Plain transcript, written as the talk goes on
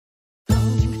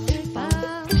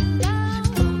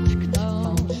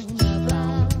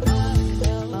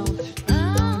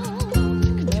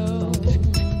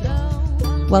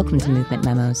Welcome to Movement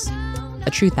Memos, a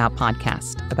TRUTHOUT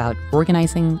podcast about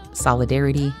organizing,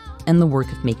 solidarity, and the work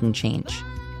of making change.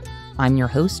 I'm your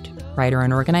host, writer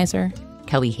and organizer,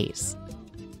 Kelly Hayes.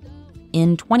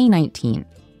 In 2019,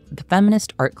 the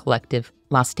feminist art collective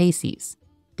LASTESIS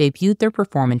debuted their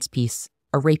performance piece,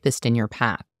 A Rapist in Your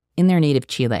Path, in their native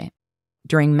Chile,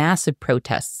 during massive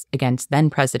protests against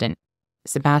then-President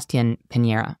Sebastián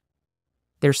Piñera.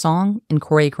 Their song and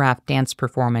choreographed dance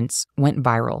performance went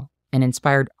viral and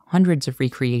inspired hundreds of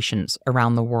recreations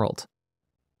around the world.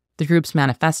 The group's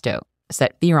manifesto,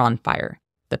 Set Fear on Fire,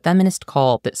 the feminist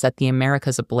call that set the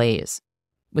Americas ablaze,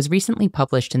 was recently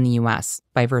published in the US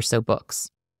by Verso Books.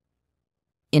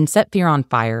 In Set Fear on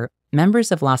Fire, members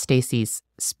of LASTESIS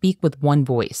speak with one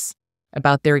voice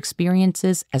about their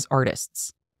experiences as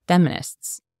artists,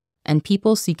 feminists, and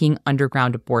people seeking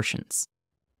underground abortions.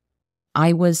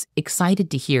 I was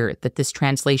excited to hear that this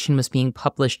translation was being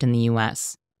published in the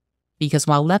US, because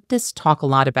while leftists talk a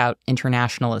lot about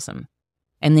internationalism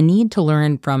and the need to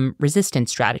learn from resistance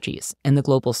strategies in the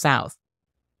global South,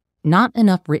 not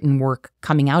enough written work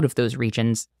coming out of those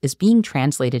regions is being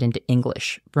translated into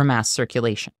English for mass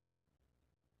circulation.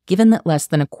 Given that less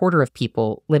than a quarter of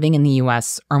people living in the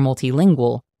US are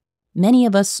multilingual, many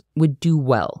of us would do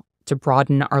well to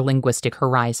broaden our linguistic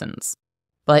horizons.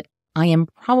 But I am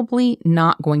probably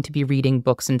not going to be reading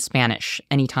books in Spanish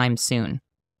anytime soon.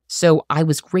 So I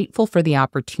was grateful for the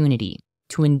opportunity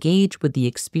to engage with the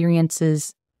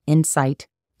experiences, insight,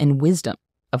 and wisdom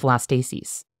of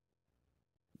LASTESIS.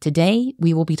 Today,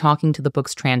 we will be talking to the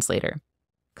book's translator,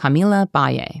 Camila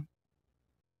Valle.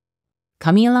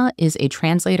 Camila is a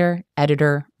translator,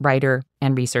 editor, writer,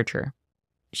 and researcher.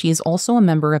 She is also a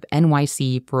member of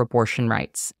NYC for Abortion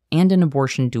Rights and an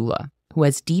abortion doula who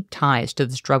has deep ties to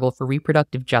the struggle for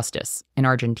reproductive justice in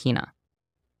Argentina.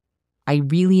 I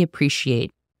really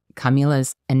appreciate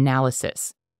Camila's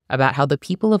analysis about how the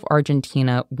people of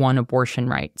Argentina won abortion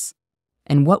rights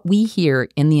and what we here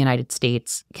in the United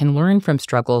States can learn from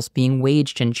struggles being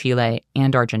waged in Chile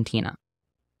and Argentina.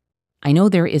 I know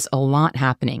there is a lot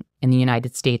happening in the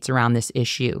United States around this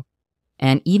issue,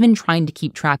 and even trying to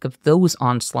keep track of those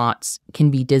onslaughts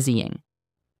can be dizzying.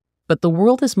 But the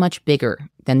world is much bigger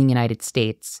than the United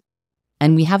States,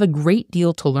 and we have a great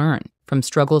deal to learn from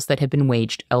struggles that have been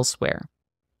waged elsewhere.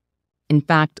 In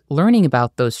fact, learning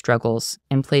about those struggles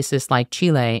in places like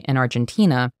Chile and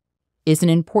Argentina is an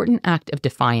important act of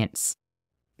defiance,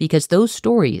 because those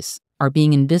stories are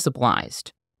being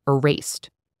invisibilized, erased,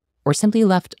 or simply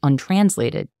left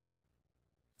untranslated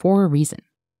for a reason.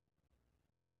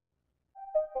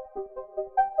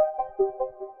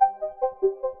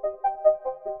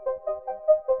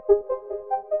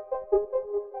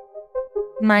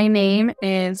 My name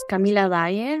is Camila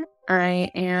Valle.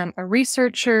 I am a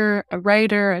researcher, a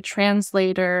writer, a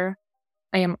translator.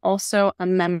 I am also a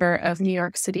member of New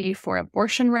York City for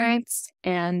Abortion Rights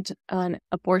and an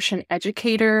abortion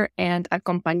educator and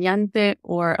acompañante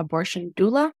or abortion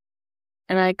doula.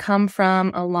 And I come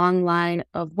from a long line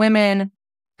of women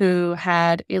who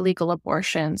had illegal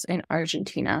abortions in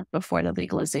Argentina before the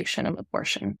legalization of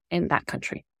abortion in that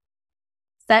country.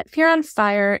 Set Fear on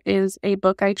Fire is a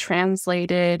book I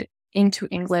translated into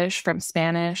English from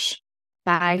Spanish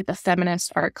by the feminist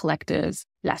art collective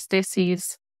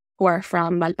LASTESIS, who are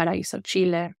from Valparaíso,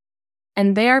 Chile.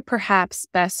 And they are perhaps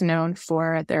best known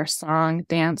for their song,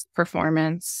 dance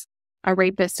performance, A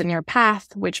Rapist in Your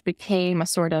Path, which became a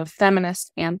sort of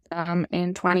feminist anthem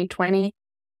in 2020.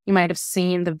 You might have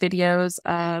seen the videos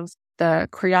of the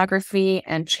choreography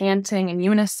and chanting in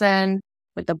unison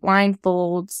with the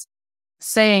blindfolds,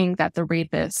 saying that the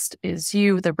rapist is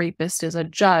you, the rapist is a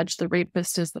judge, the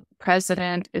rapist is the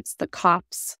president, it's the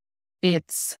cops,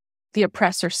 it's the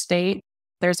oppressor state.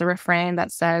 There's a refrain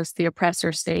that says the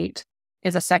oppressor state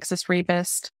is a sexist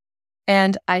rapist.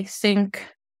 And I think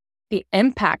the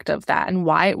impact of that and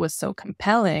why it was so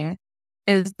compelling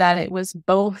is that it was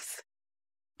both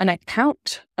an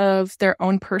account of their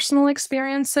own personal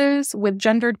experiences with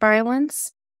gendered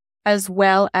violence, as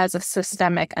well as a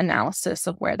systemic analysis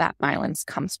of where that violence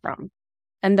comes from.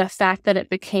 And the fact that it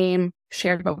became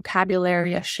shared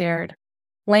vocabulary, a shared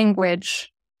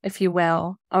language, if you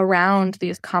will, around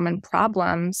these common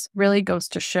problems really goes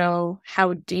to show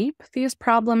how deep these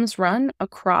problems run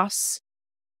across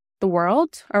the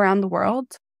world, around the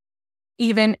world,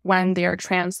 even when they are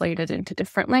translated into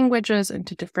different languages,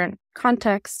 into different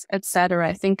contexts, etc.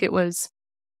 I think it was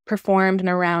performed in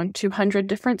around 200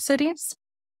 different cities.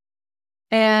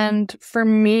 And for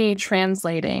me,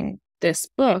 translating this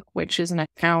book, which is an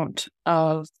account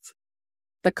of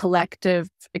the collective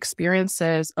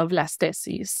experiences of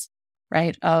LASTESIS,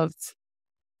 right, of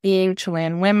being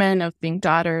Chilean women, of being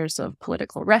daughters of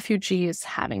political refugees,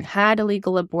 having had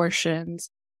illegal abortions,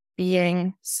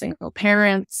 being single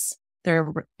parents,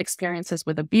 their experiences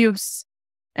with abuse,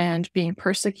 and being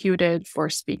persecuted for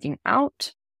speaking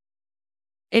out.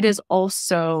 It is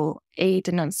also a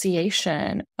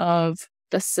denunciation of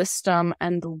the system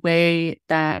and the way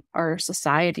that our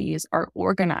societies are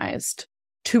organized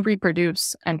to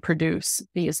reproduce and produce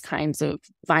these kinds of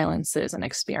violences and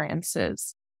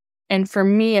experiences. And for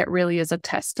me, it really is a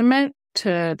testament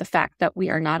to the fact that we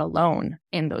are not alone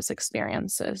in those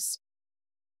experiences.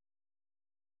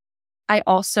 I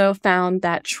also found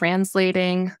that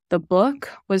translating the book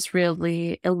was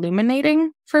really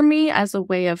illuminating for me as a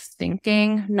way of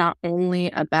thinking, not only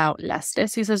about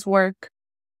LASTESIS' work,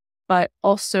 but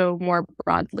also more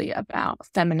broadly about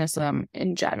feminism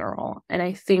in general. And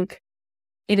I think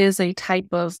it is a type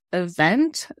of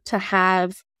event to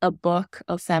have a book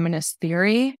of feminist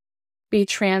theory be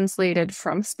translated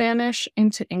from Spanish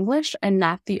into English and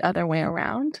not the other way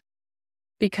around.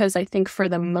 Because I think for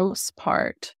the most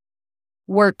part,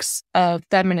 works of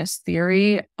feminist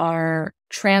theory are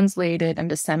translated and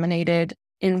disseminated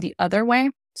in the other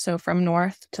way, so from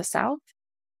north to south.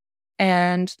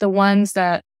 And the ones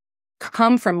that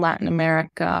come from Latin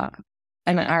America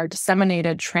and are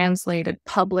disseminated, translated,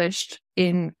 published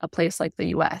in a place like the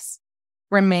US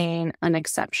remain an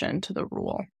exception to the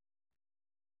rule.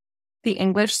 The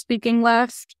English-speaking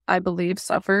left, I believe,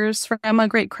 suffers from a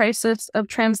great crisis of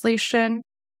translation.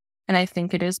 And I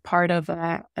think it is part of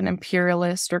an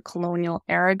imperialist or colonial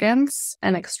arrogance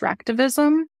and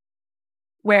extractivism,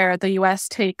 where the US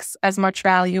takes as much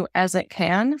value as it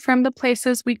can from the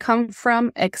places we come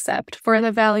from, except for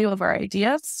the value of our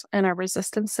ideas and our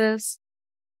resistances.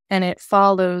 And it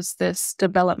follows this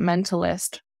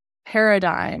developmentalist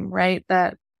paradigm, right,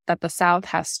 that the South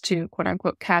has to, quote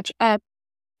unquote, catch up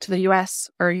to the US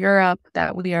or Europe,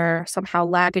 that we are somehow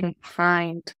lagging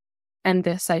behind. And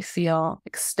this, I feel,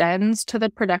 extends to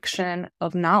the production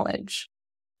of knowledge.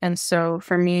 And so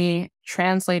for me,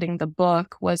 translating the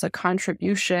book was a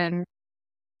contribution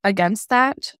against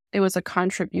that. It was a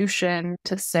contribution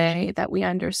to say that we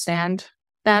understand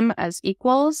them as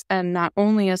equals, and not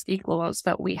only as equals,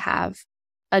 but we have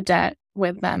a debt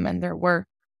with them and their work.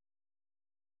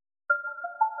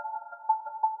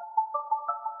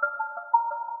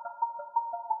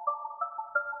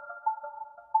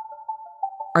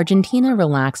 Argentina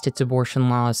relaxed its abortion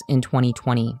laws in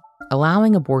 2020,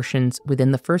 allowing abortions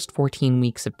within the first 14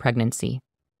 weeks of pregnancy.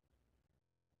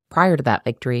 Prior to that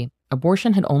victory,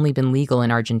 abortion had only been legal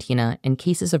in Argentina in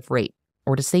cases of rape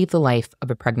or to save the life of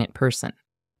a pregnant person.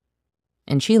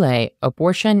 In Chile,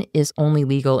 abortion is only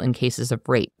legal in cases of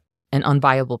rape, an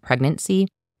unviable pregnancy,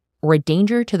 or a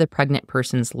danger to the pregnant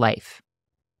person's life.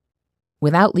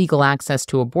 Without legal access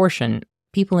to abortion,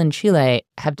 people in Chile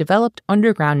have developed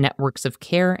underground networks of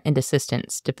care and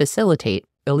assistance to facilitate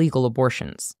illegal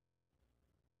abortions.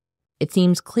 It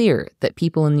seems clear that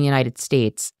people in the United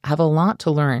States have a lot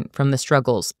to learn from the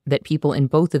struggles that people in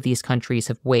both of these countries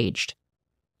have waged.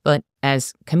 But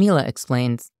as Camila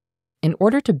explains, in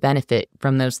order to benefit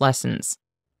from those lessons,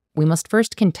 we must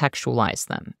first contextualize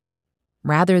them,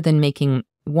 rather than making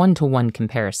one-to-one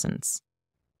comparisons.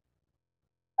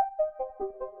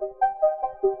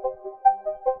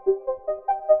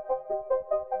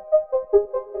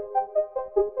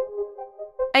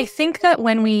 I think that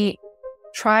when we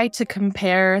try to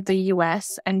compare the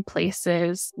US and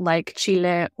places like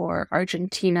Chile or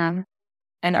Argentina,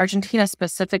 and Argentina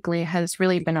specifically has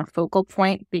really been a focal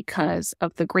point because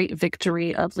of the great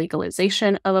victory of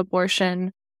legalization of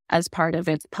abortion as part of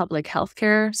its public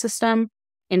healthcare system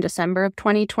in December of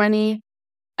 2020.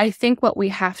 I think what we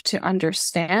have to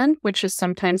understand, which is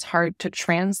sometimes hard to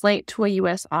translate to a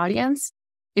US audience,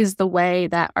 is the way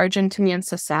that Argentinian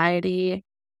society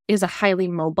is a highly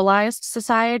mobilized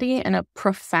society in a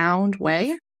profound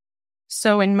way.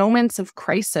 So in moments of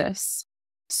crisis,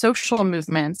 social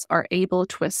movements are able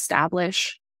to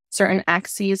establish certain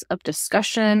axes of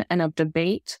discussion and of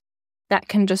debate that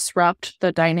can disrupt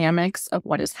the dynamics of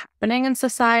what is happening in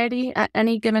society at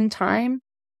any given time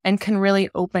and can really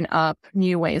open up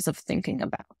new ways of thinking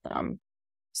about them.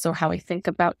 So how we think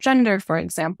about gender, for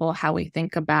example, how we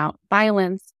think about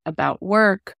violence, about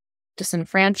work,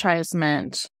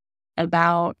 disenfranchisement,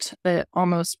 about the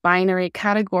almost binary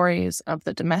categories of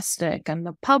the domestic and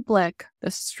the public, the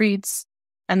streets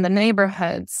and the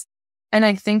neighborhoods. And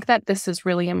I think that this is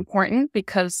really important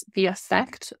because the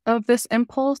effect of this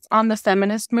impulse on the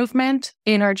feminist movement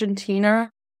in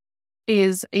Argentina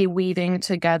is a weaving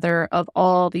together of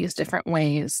all these different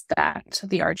ways that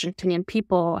the Argentinian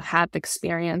people have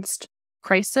experienced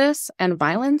crisis and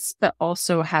violence, but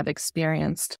also have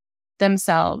experienced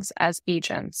themselves as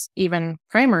agents, even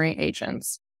primary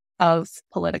agents of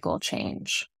political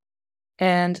change.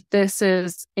 And this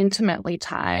is intimately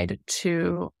tied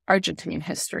to Argentinian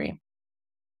history.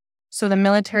 So the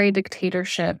military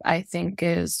dictatorship, I think,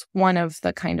 is one of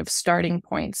the kind of starting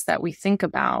points that we think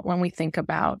about when we think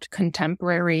about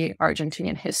contemporary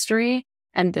Argentinian history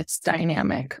and its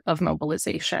dynamic of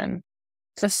mobilization.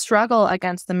 The struggle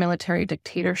against the military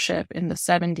dictatorship in the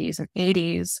 70s and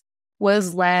 80s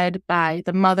was led by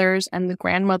the mothers and the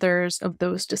grandmothers of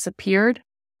those disappeared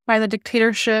by the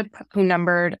dictatorship, who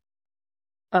numbered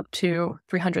up to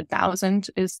 300,000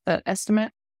 is the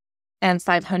estimate, and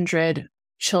 500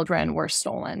 children were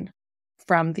stolen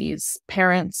from these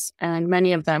parents, and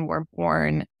many of them were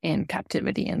born in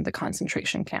captivity in the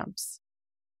concentration camps.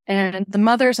 And the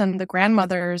mothers and the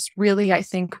grandmothers really, I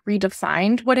think,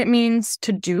 redefined what it means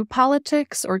to do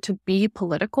politics or to be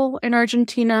political in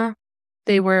Argentina.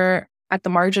 They were at the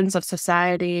margins of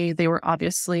society. They were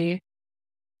obviously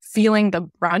feeling the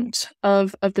brunt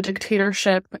of the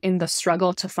dictatorship in the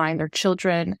struggle to find their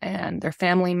children and their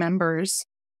family members.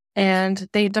 And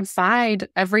they defied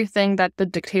everything that the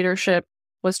dictatorship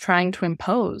was trying to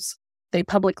impose. They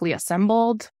publicly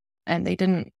assembled, and they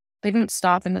didn't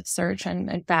stop in the search. And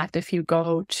in fact, if you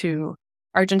go to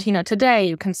Argentina today,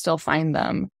 you can still find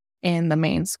them in the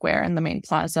main square and the main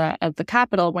plaza of the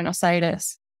capital, Buenos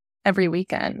Aires, every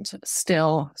weekend,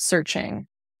 still searching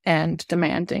and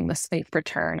demanding the safe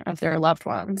return of their loved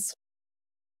ones.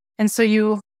 And so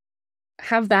you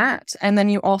have that. And then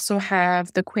you also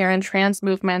have the queer and trans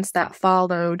movements that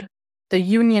followed, the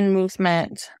union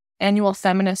movement, annual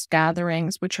feminist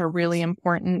gatherings, which are really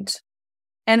important,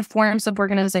 and forms of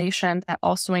organization that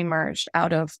also emerged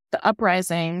out of the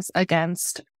uprisings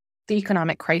against the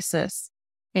economic crisis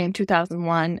in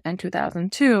 2001 and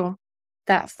 2002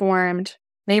 that formed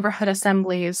neighborhood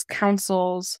assemblies,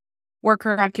 councils,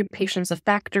 worker occupations of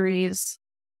factories,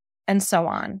 and so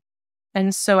on.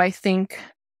 And so I think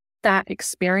that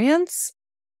experience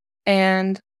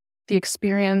and the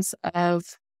experience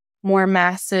of more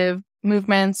massive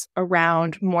movements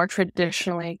around more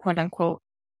traditionally, quote unquote,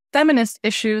 feminist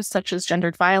issues such as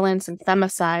gendered violence and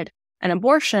femicide and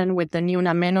abortion with the Ni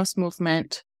Una Menos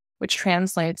movement, which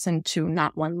translates into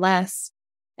not one less,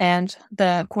 and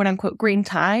the quote unquote green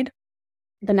tide,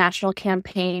 the national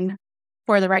campaign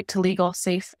for the right to legal,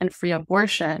 safe, and free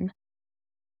abortion.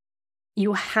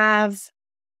 You have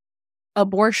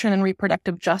abortion and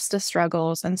reproductive justice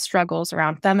struggles and struggles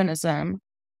around feminism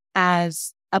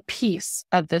as a piece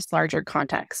of this larger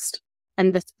context.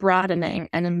 And this broadening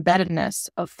and embeddedness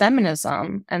of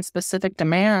feminism and specific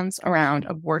demands around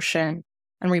abortion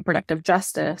and reproductive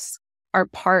justice are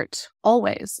part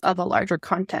always of a larger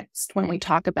context when we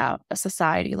talk about a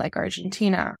society like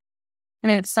Argentina.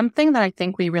 And it's something that I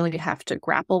think we really have to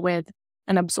grapple with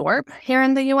and absorb here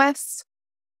in the US,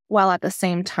 while at the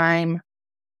same time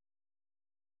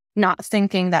not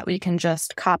thinking that we can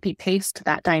just copy-paste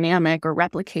that dynamic or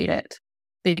replicate it,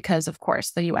 because, of course,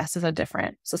 the US is a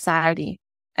different society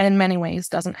and in many ways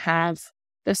doesn't have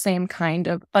the same kind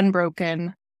of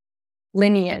unbroken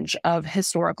lineage of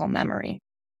historical memory.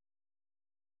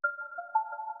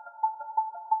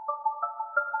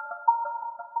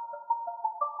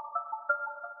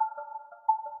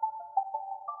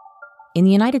 In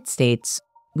the United States,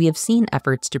 we have seen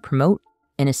efforts to promote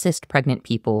and assist pregnant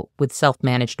people with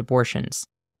self-managed abortions,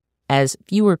 as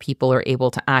fewer people are able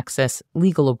to access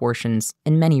legal abortions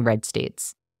in many red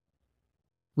states.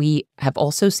 We have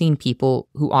also seen people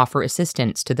who offer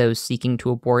assistance to those seeking to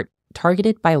abort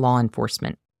targeted by law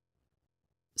enforcement.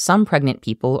 Some pregnant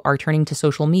people are turning to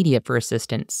social media for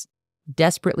assistance,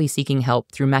 desperately seeking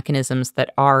help through mechanisms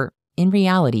that are, in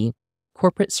reality,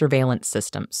 corporate surveillance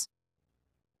systems.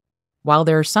 While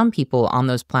there are some people on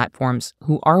those platforms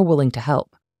who are willing to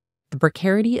help, the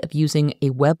precarity of using a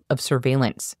web of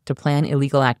surveillance to plan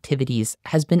illegal activities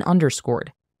has been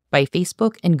underscored by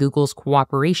Facebook and Google's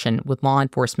cooperation with law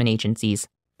enforcement agencies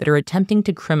that are attempting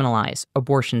to criminalize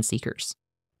abortion seekers.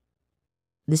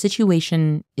 The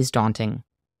situation is daunting.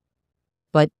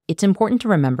 But it's important to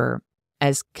remember,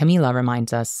 as Camila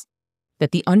reminds us,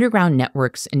 that the underground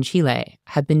networks in Chile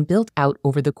have been built out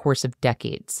over the course of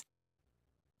decades.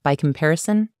 By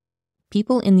comparison,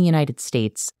 people in the United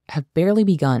States have barely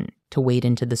begun to wade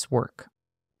into this work.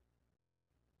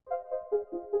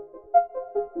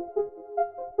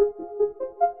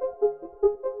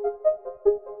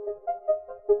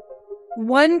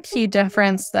 One key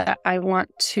difference that I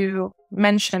want to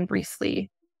mention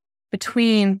briefly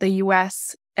between the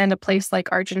US and a place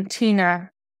like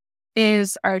Argentina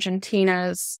is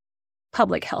Argentina's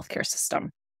public healthcare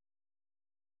system.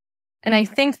 And I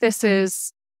think this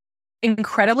is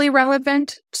incredibly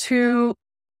relevant to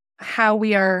how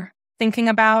we are thinking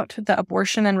about the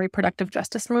abortion and reproductive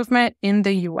justice movement in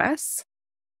the US,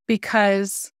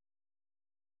 because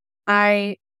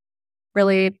I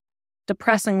really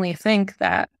depressingly think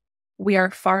that we are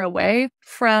far away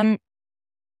from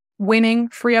winning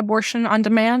free abortion on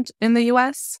demand in the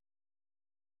US.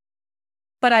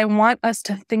 But I want us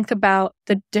to think about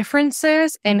the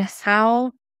differences in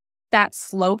how that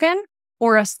slogan,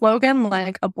 or a slogan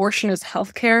like abortion is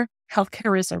healthcare,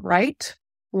 healthcare is a right,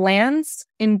 lands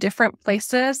in different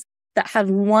places that have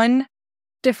won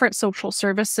different social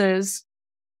services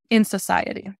in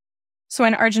society. So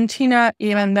in Argentina,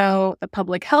 even though the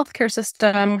public healthcare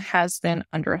system has been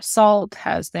under assault,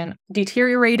 has been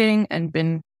deteriorating and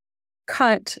been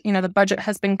cut, the budget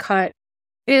has been cut,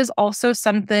 it is also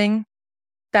something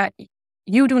that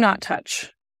you do not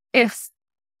touch. If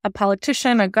a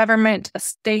politician, a government, a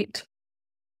state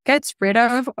gets rid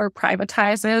of or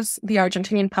privatizes the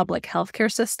Argentinian public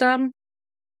healthcare system,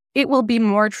 it will be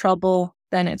more trouble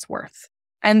than it's worth.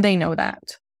 And they know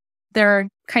that. There are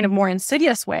kind of more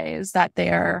insidious ways that they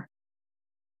are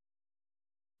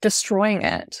destroying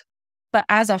it. But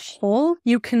as a whole,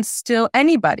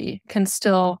 anybody can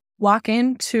still walk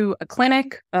into a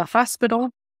clinic, a hospital,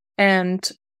 and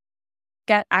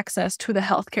get access to the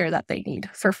healthcare that they need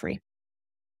for free.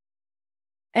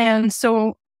 And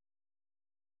so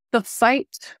the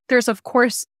fight, there's of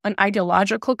course an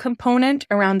ideological component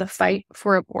around the fight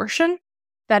for abortion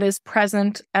that is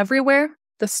present everywhere.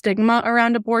 The stigma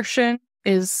around abortion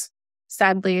is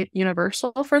sadly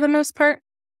universal for the most part.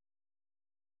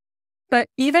 But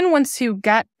even once you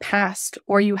get past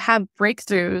or you have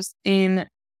breakthroughs in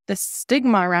the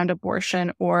stigma around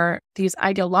abortion or these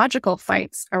ideological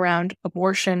fights around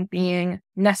abortion being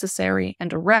necessary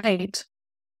and a right,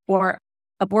 or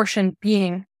abortion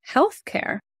being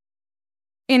healthcare,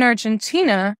 in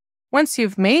Argentina, once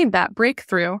you've made that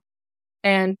breakthrough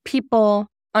and people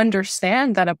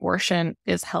understand that abortion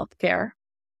is healthcare,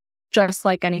 just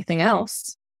like anything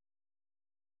else,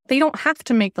 they don't have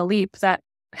to make the leap that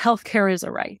healthcare is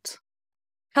a right.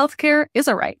 Healthcare is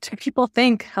a right. People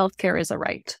think healthcare is a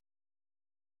right.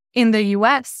 In the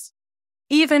US,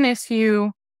 even if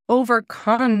you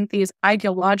overcome these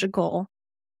ideological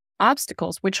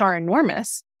obstacles, which are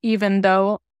enormous, even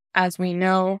though, as we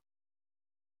know,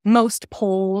 most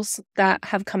polls that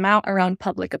have come out around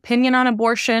public opinion on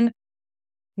abortion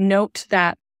note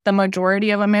that the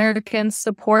majority of Americans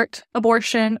support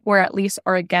abortion or at least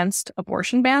are against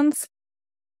abortion bans,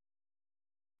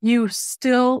 you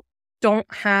still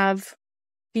don't have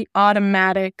the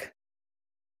automatic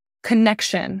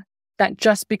connection that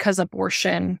just because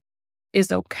abortion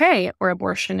is okay or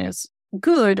abortion is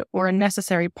good or a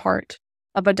necessary part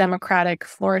of a democratic,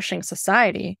 flourishing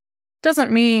society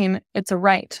doesn't mean it's a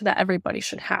right that everybody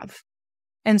should have.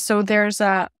 And so there's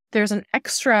an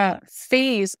extra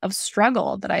phase of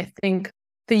struggle that I think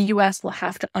the US will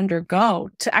have to undergo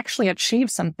to actually achieve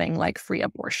something like free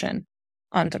abortion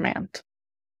on demand.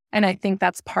 And I think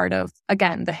that's part of,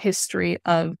 again, the history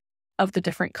of the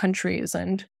different countries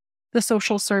and the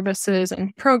social services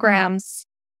and programs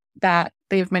that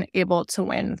they've been able to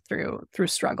win through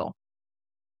struggle.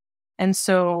 And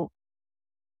so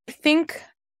I think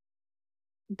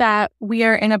that we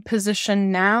are in a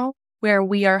position now where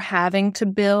we are having to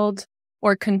build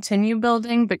or continue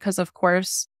building because, of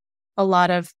course, a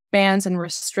lot of bans and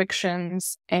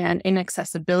restrictions and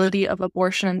inaccessibility of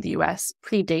abortion in the U.S.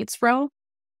 predates Roe.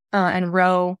 And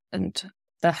Roe and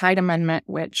the Hyde Amendment,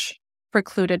 which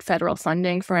precluded federal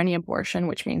funding for any abortion,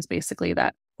 which means basically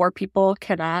that poor people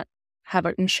cannot have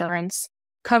insurance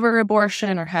cover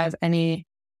abortion or have any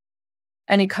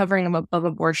covering of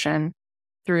abortion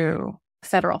through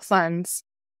federal funds,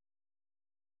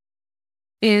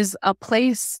 is a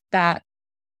place that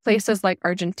places like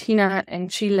Argentina and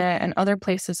Chile and other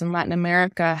places in Latin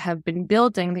America have been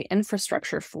building the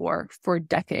infrastructure for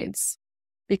decades.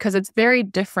 Because it's very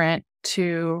different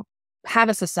to have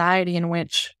a society in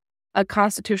which a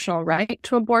constitutional right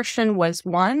to abortion was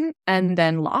won and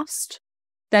then lost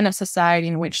than a society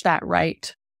in which that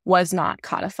right was not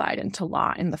codified into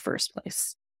law in the first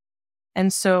place.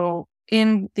 And so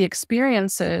in the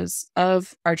experiences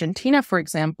of Argentina, for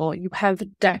example, you have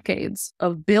decades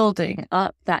of building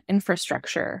up that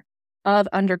infrastructure of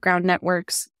underground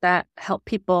networks that help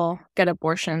people get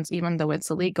abortions, even though it's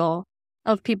illegal,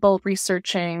 of people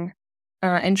researching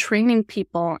and training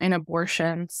people in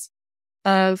abortions,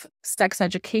 of sex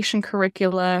education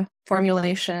curricula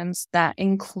formulations that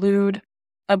include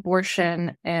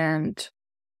abortion and,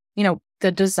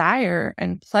 the desire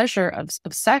and pleasure of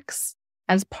sex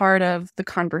as part of the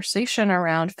conversation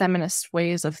around feminist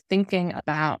ways of thinking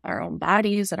about our own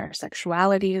bodies and our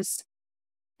sexualities,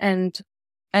 and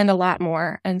a lot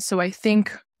more. And so I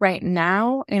think right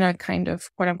now, in a kind of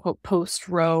quote unquote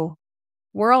post-Roe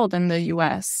world in the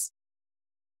US,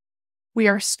 we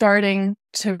are starting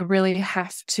to really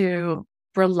have to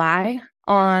rely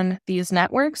on these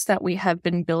networks that we have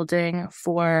been building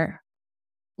for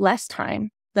less time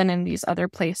than in these other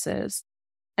places,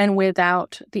 and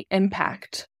without the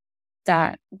impact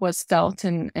that was felt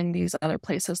in these other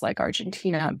places like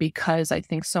Argentina, because I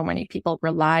think so many people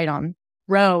relied on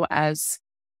Roe as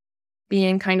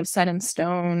being kind of set in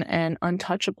stone and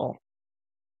untouchable.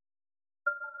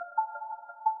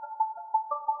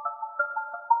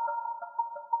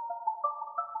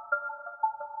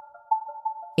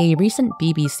 A recent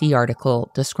BBC article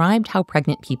described how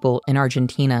pregnant people in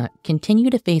Argentina continue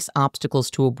to face obstacles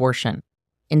to abortion,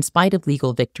 in spite of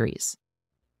legal victories.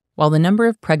 While the number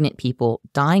of pregnant people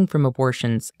dying from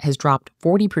abortions has dropped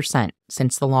 40%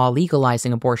 since the law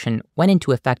legalizing abortion went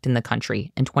into effect in the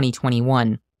country in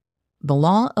 2021, the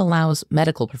law allows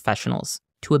medical professionals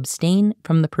to abstain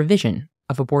from the provision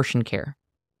of abortion care.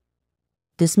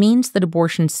 This means that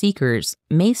abortion seekers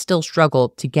may still struggle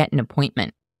to get an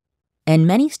appointment, and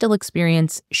many still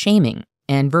experience shaming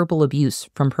and verbal abuse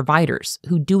from providers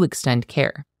who do extend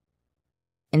care.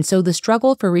 And so the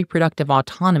struggle for reproductive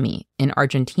autonomy in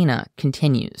Argentina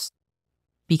continues.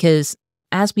 Because,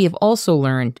 as we have also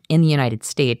learned in the United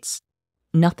States,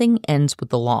 nothing ends with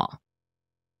the law.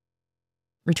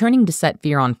 Returning to Set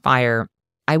Fear on Fire,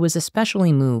 I was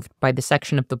especially moved by the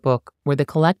section of the book where the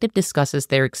collective discusses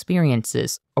their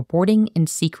experiences aborting in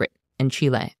secret in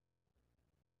Chile.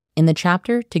 In the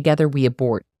chapter Together We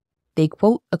Abort, they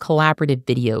quote a collaborative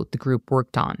video the group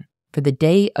worked on for the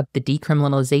day of the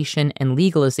decriminalization and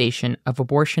legalization of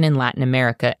abortion in Latin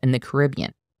America and the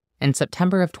Caribbean in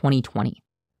September of 2020.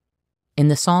 In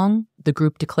the song, the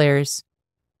group declares,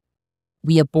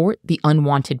 "We abort the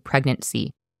unwanted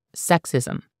pregnancy,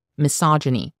 sexism,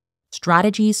 misogyny,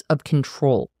 strategies of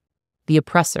control, the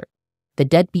oppressor, the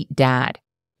deadbeat dad,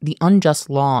 the unjust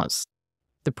laws,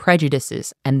 the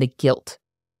prejudices and the guilt.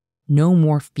 No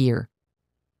more fear.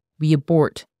 We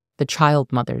abort the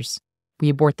child mothers. We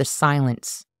abort the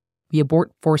silence. We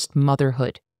abort forced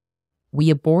motherhood. We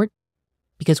abort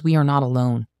because we are not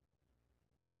alone.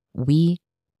 We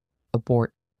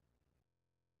abort."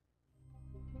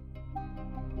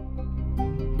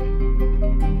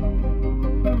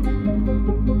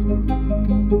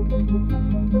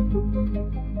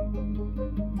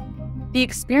 The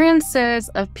experiences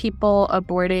of people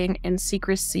aborting in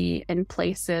secrecy in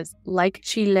places like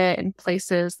Chile, in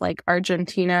places like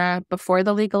Argentina before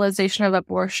the legalization of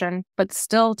abortion, but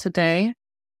still today,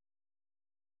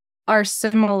 are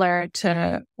similar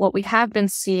to what we have been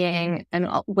seeing and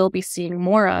will be seeing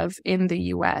more of in the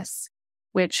US,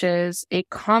 which is a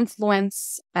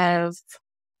confluence of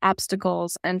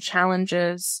obstacles and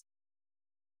challenges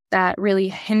that really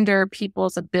hinder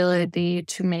people's ability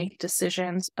to make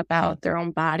decisions about their own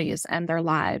bodies and their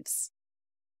lives.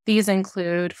 These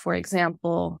include, for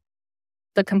example,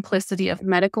 the complicity of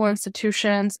medical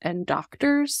institutions and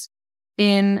doctors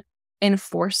in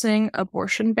enforcing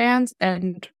abortion bans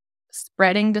and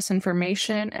spreading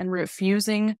disinformation and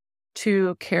refusing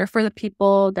to care for the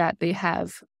people that they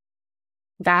have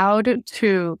vowed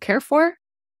to care for.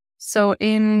 So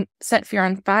in Set Fear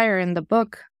on Fire, in the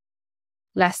book,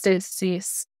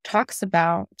 LASTESIS talks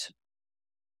about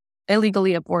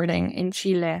illegally aborting in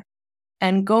Chile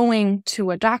and going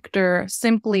to a doctor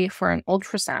simply for an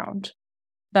ultrasound,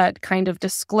 but kind of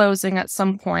disclosing at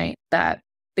some point that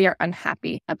they are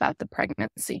unhappy about the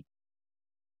pregnancy.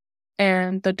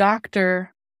 And the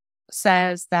doctor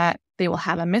says that they will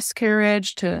have a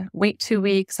miscarriage, to wait 2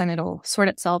 weeks and it'll sort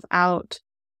itself out.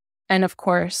 And of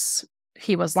course,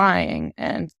 he was lying,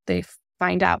 and they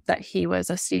find out that he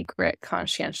was a secret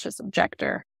conscientious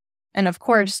objector. And of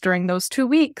course, during those 2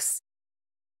 weeks,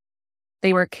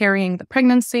 they were carrying the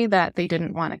pregnancy that they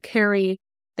didn't want to carry.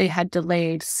 They had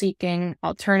delayed seeking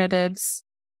alternatives.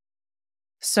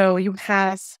 So you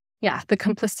have, the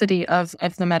complicity of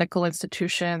the medical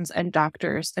institutions and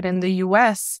doctors. And in the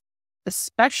US,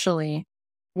 especially,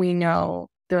 we know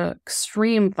the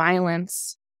extreme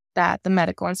violence that the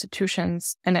medical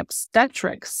institutions and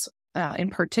obstetrics in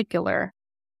particular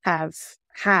have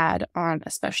had on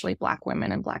especially Black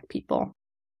women and Black people.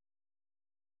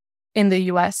 In the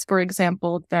US, for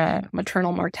example, the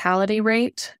maternal mortality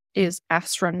rate is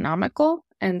astronomical,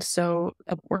 and so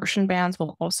abortion bans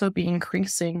will also be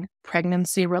increasing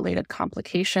pregnancy-related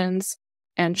complications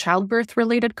and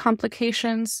childbirth-related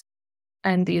complications.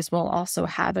 And these will also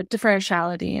have a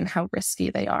differentiality in how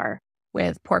risky they are,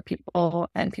 with poor people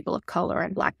and people of color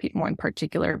and Black people in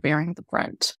particular bearing the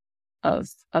brunt of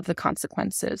the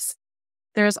consequences.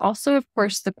 There's also, of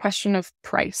course, the question of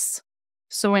price.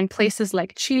 So in places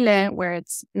like Chile, where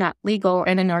it's not legal,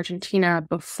 and in Argentina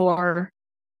before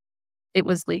it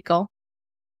was legal,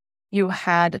 you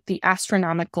had the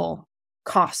astronomical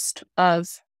cost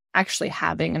of actually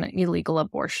having an illegal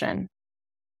abortion.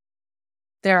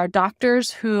 There are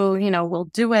doctors who, will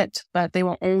do it, but they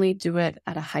will only do it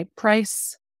at a high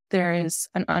price. There is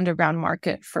an underground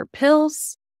market for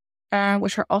pills,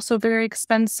 which are also very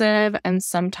expensive. And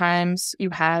sometimes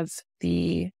you have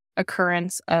the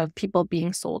occurrence of people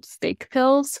being sold fake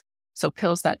pills. So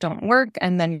pills that don't work,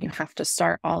 and then you have to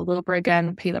start all over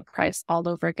again, pay the price all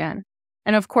over again.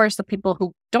 And of course, the people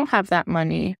who don't have that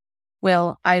money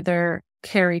will either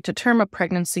carry to term a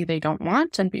pregnancy they don't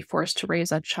want and be forced to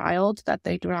raise a child that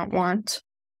they do not want.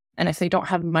 And if they don't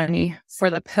have money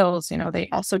for the pills, they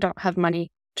also don't have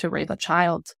money to raise a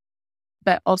child.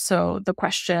 But also the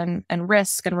question and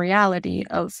risk and reality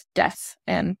of death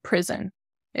and prison.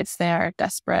 If they're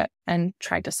desperate and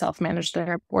try to self-manage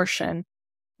their abortion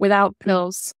without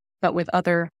pills, but with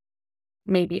other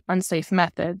maybe unsafe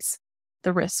methods,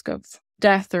 the risk of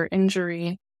death or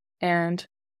injury and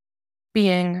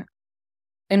being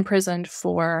imprisoned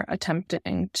for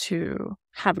attempting to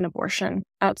have an abortion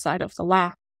outside of the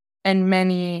law. And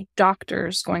many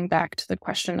doctors, going back to the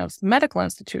question of medical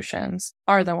institutions,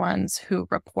 are the ones who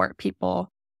report people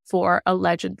for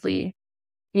allegedly,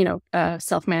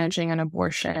 self-managing an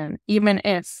abortion, even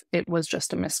if it was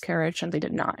just a miscarriage and they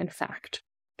did not, in fact,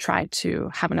 try to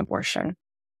have an abortion.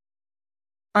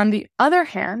 On the other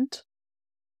hand,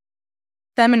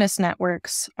 feminist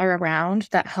networks are around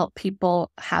that help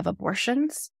people have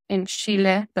abortions in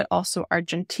Chile, but also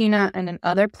Argentina and in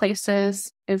other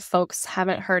places. If folks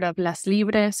haven't heard of Las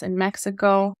Libres in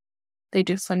Mexico, they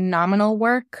do phenomenal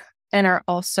work and are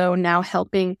also now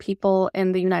helping people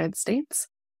in the United States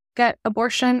get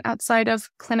abortion outside of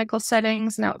clinical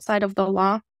settings and outside of the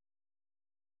law.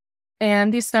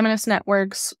 And these feminist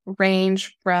networks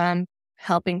range from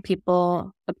helping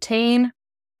people obtain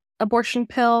abortion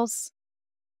pills.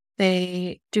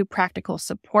 They do practical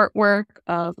support work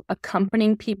of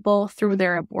accompanying people through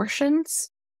their abortions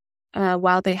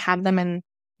while they have them in,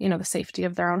 the safety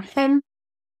of their own home.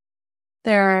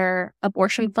 There are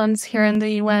abortion funds here in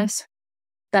the U.S.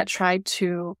 that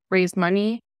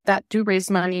do raise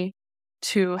money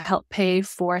to help pay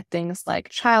for things like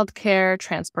childcare,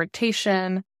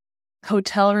 transportation,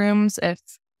 hotel rooms if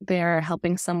they're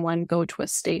helping someone go to a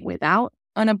state without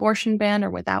an abortion ban or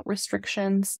without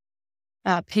restrictions,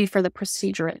 pay for the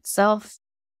procedure itself,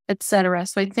 etc.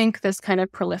 So I think this kind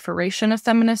of proliferation of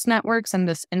feminist networks and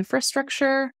this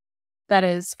infrastructure that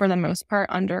is, for the most part,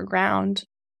 underground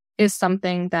is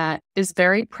something that is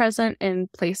very present in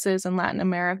places in Latin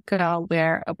America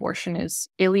where abortion is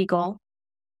illegal,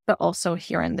 but also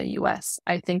here in the U.S.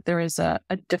 I think there is a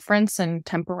difference in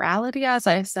temporality, as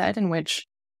I said, in which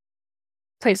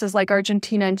places like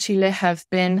Argentina and Chile have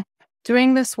been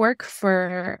doing this work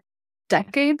for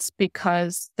decades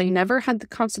because they never had the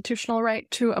constitutional right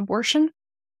to abortion.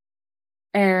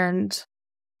 And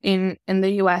in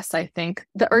the U.S., I think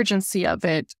the urgency of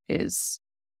it is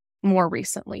more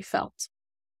recently felt.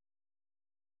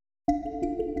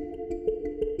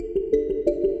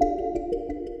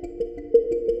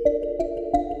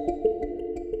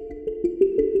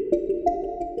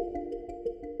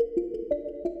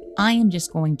 I am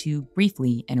just going to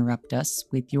briefly interrupt us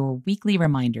with your weekly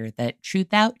reminder that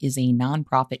TRUTHOUT is a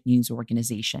nonprofit news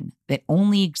organization that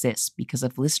only exists because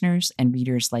of listeners and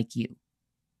readers like you.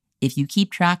 If you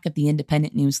keep track of the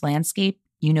independent news landscape,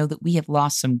 you know that we have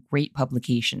lost some great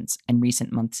publications in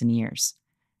recent months and years.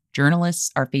 Journalists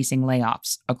are facing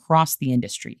layoffs across the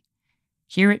industry.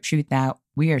 Here at TRUTHOUT,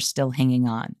 we are still hanging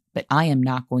on, but I am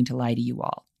not going to lie to you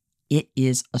all. It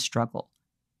is a struggle.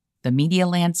 The media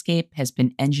landscape has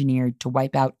been engineered to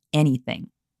wipe out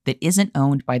anything that isn't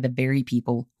owned by the very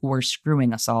people who are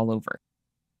screwing us all over.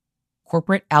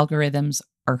 Corporate algorithms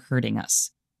are hurting us,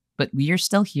 but we are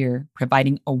still here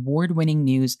providing award-winning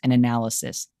news and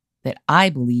analysis that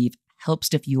I believe helps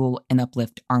to fuel and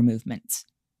uplift our movements.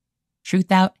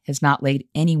 TRUTHOUT has not laid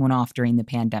anyone off during the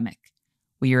pandemic.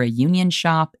 We are a union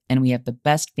shop and we have the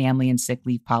best family and sick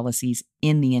leave policies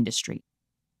in the industry.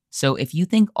 So if you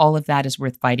think all of that is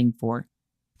worth fighting for,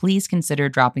 please consider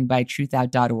dropping by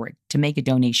truthout.org to make a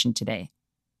donation today.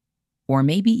 Or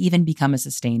maybe even become a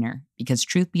sustainer, because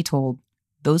truth be told,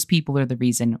 those people are the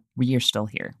reason we are still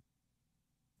here.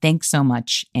 Thanks so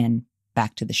much, and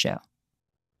back to the show.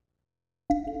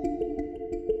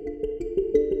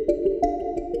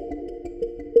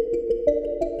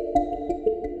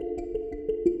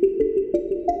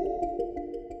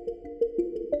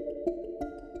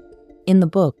 In the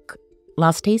book,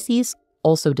 LASTESIS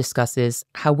also discusses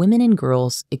how women and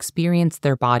girls experience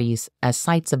their bodies as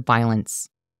sites of violence.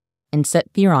 And Set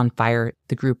Fear on Fire,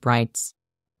 the group writes,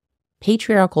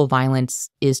 patriarchal violence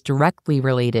is directly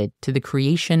related to the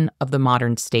creation of the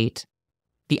modern state,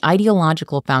 the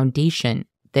ideological foundation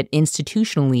that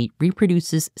institutionally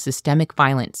reproduces systemic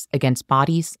violence against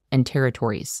bodies and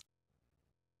territories.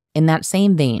 In that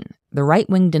same vein, the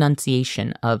right-wing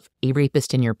denunciation of A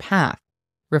Rapist in Your Path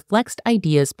reflects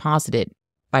ideas posited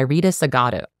by Rita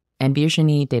Segato and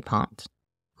Virginie Despentes,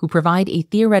 who provide a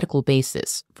theoretical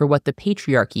basis for what the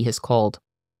patriarchy has called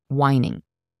whining.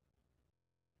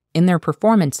 In their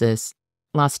performances,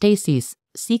 LASTESIS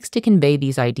seeks to convey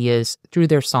these ideas through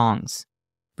their songs,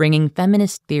 bringing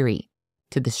feminist theory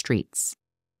to the streets.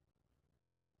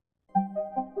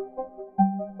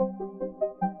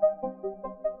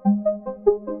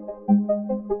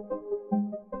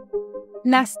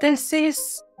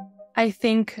 LASTESIS, I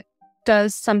think,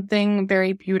 does something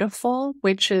very beautiful,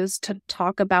 which is to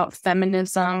talk about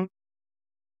feminism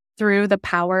through the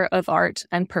power of art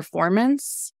and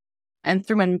performance, and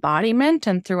through embodiment,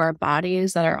 and through our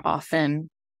bodies that are often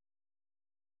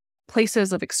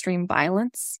places of extreme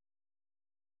violence.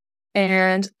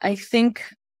 And I think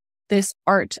this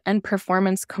art and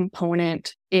performance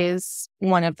component is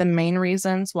one of the main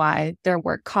reasons why their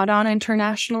work caught on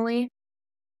internationally.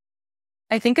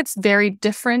 I think it's very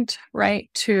different, right,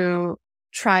 to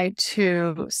try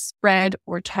to spread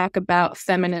or talk about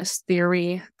feminist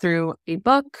theory through a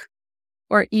book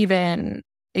or even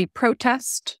a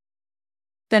protest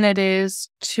than it is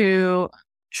to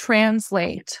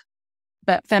translate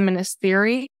that feminist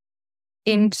theory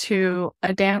into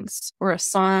a dance or a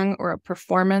song or a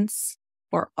performance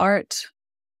or art.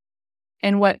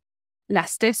 And what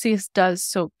LASTESIS does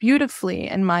so beautifully,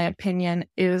 in my opinion,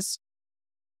 is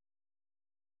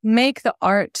make the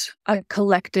art a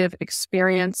collective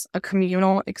experience, a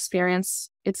communal experience.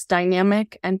 It's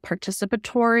dynamic and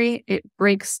participatory. It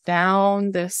breaks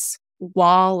down this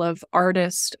wall of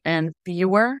artist and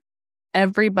viewer.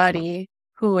 Everybody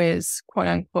who is, quote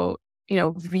unquote,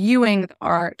 viewing the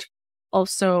art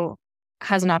also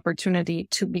has an opportunity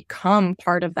to become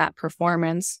part of that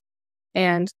performance.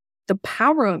 And the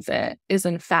power of it is,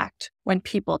 in fact, when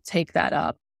people take that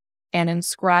up and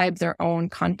inscribe their own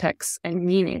contexts and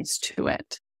meanings to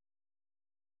it.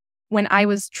 When I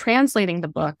was translating the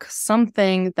book,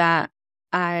 something that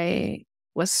I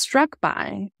was struck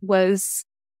by was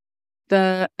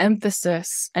the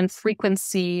emphasis and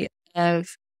frequency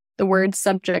of the word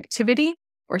subjectivity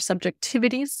or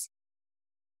subjectivities.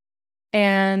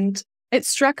 And it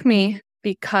struck me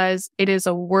because it is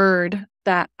a word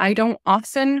that I don't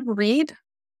often read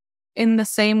in the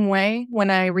same way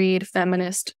when I read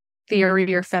feminist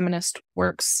theory or feminist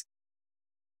works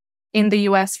in the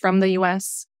US, from the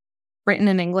US, written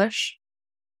in English.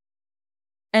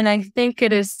 And I think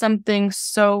it is something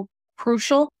so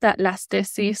crucial that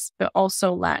LASTESIS, but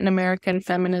also Latin American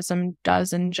feminism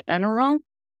does in general,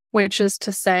 which is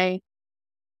to say,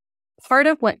 part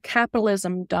of what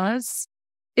capitalism does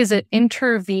is it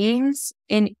intervenes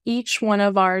in each one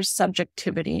of our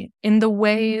subjectivity, in the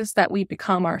ways that we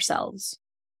become ourselves.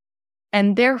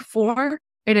 And therefore,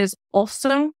 it is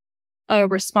also a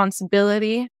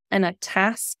responsibility and a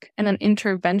task and an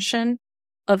intervention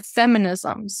of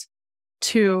feminisms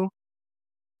to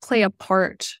play a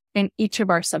part in each of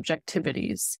our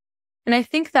subjectivities. And I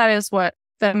think that is what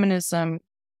feminism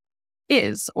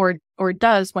is or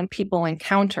does when people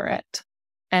encounter it.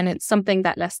 And it's something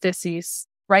that LASTESIS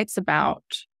writes about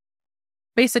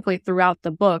basically throughout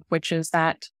the book, which is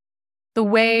that the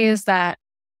ways that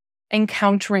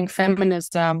encountering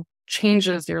feminism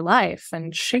changes your life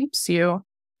and shapes you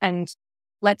and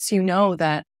lets you know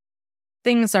that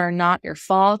things are not your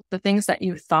fault. The things that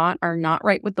you thought are not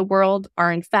right with the world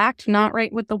are in fact not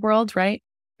right with the world, right?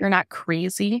 You're not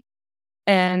crazy.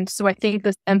 And so I think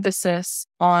this emphasis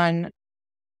on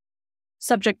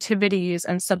subjectivities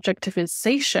and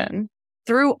subjectivization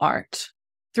through art,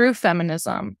 through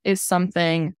feminism, is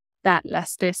something that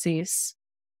LASTESIS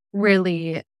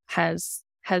really has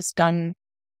done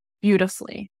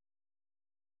beautifully.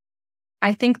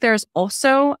 I think there's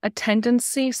also a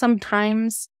tendency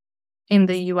sometimes in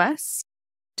the US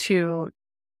to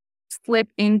slip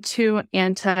into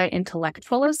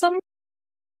anti-intellectualism.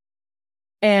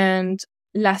 And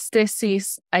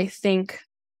LASTESIS, I think,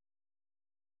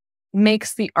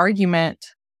 makes the argument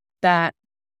that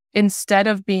instead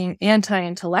of being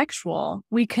anti-intellectual,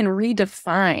 we can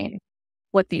redefine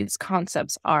what these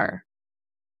concepts are.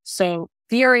 So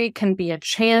theory can be a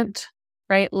chant,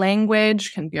 right?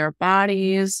 Language can be our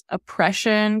bodies.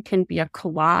 Oppression can be a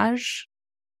collage.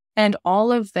 And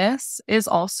all of this is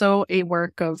also a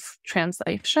work of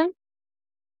translation.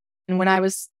 And when I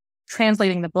was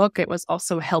translating the book, it was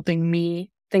also helping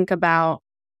me think about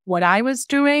what I was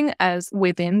doing as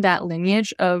within that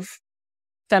lineage of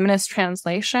feminist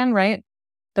translation, right?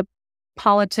 The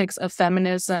politics of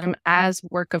feminism as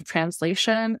work of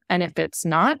translation. And if it's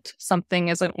not, something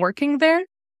isn't working there.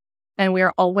 And we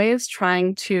are always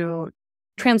trying to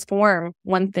transform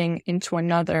one thing into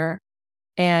another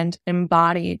and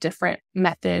embody different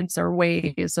methods or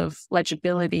ways of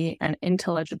legibility and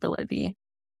intelligibility.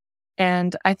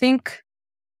 And I think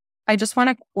I just want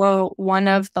to quote one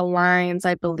of the lines,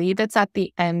 I believe it's at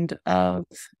the end of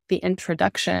the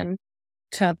introduction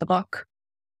to the book,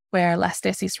 where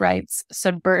LASTESIS writes,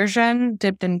 "Subversion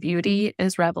dipped in beauty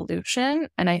is revolution."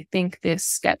 And I think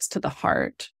this gets to the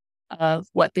heart of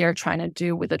what they're trying to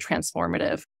do with the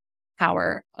transformative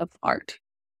power of art.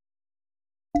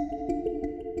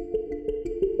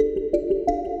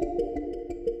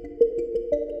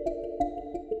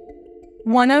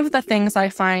 One of the things I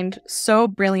find so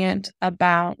brilliant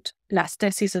about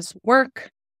LASTESIS'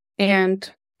 work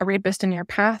and A Rapist in Your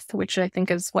Path, which I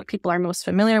think is what people are most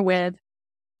familiar with,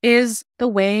 is the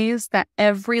ways that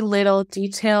every little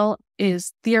detail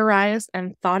is theorized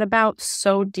and thought about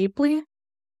so deeply.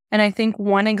 And I think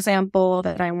one example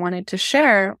that I wanted to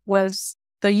share was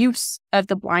the use of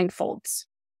the blindfolds,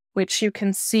 which you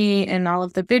can see in all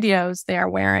of the videos they are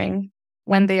wearing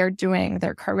when they are doing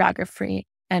their choreography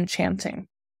and chanting.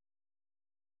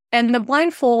 And the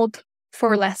blindfold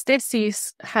for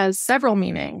LASTESIS has several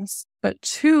meanings, but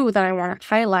two that I want to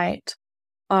highlight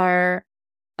are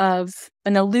of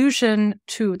an allusion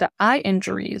to the eye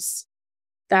injuries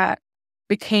that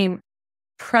became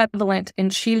prevalent in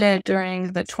Chile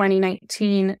during the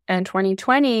 2019 and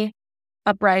 2020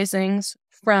 uprisings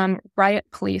from riot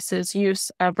police's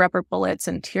use of rubber bullets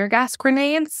and tear gas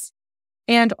grenades,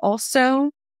 and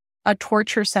also a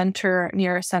torture center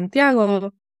near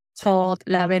Santiago called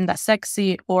La Venda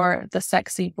Sexy, or the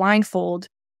Sexy Blindfold,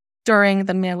 during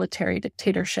the military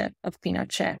dictatorship of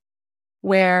Pinochet,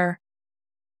 where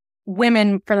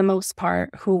women, for the most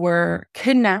part, who were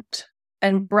kidnapped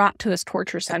and brought to this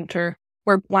torture center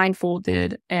were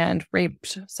blindfolded and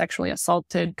raped, sexually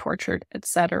assaulted, tortured,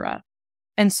 etc.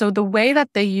 And so the way that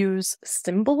they use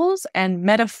symbols and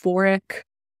metaphoric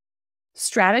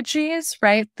strategies,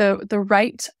 right? The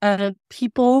right of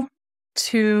people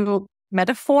to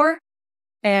metaphor,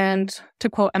 and to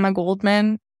quote Emma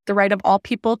Goldman, the right of all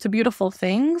people to beautiful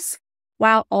things,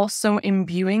 while also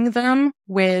imbuing them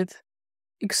with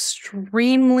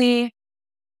extremely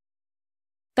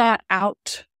thought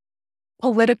out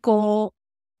political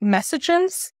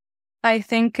messages, I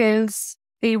think is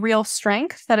a real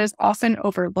strength that is often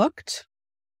overlooked.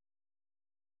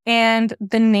 And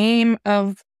the name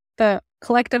of the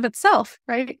collective itself,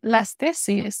 right?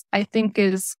 LASTESIS, I think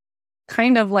is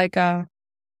kind of like a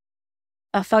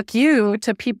fuck you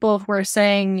to people who are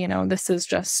saying, you know, this is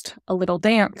just a little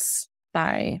dance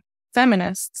by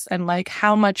feminists, and like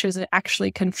how much is it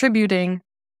actually contributing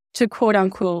to quote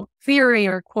unquote theory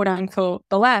or quote unquote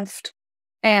the left.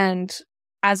 And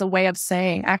as a way of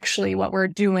saying, actually what we're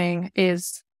doing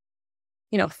is,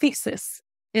 you know, thesis,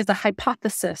 is a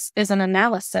hypothesis, is an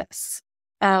analysis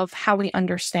of how we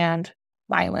understand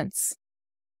violence.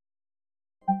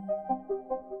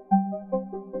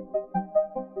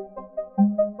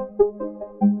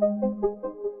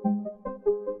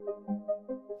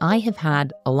 I have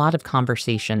had a lot of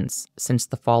conversations since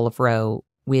the fall of Roe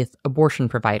with abortion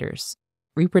providers,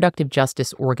 reproductive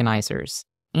justice organizers,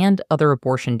 and other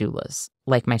abortion doulas,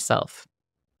 like myself.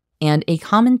 And a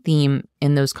common theme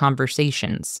in those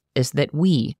conversations is that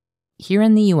we, here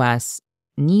in the US,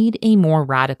 need a more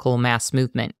radical mass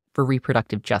movement for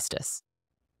reproductive justice.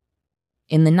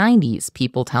 In the 90s,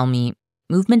 people tell me,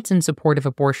 movements in support of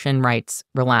abortion rights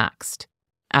relaxed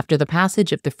after the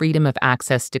passage of the Freedom of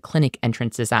Access to Clinic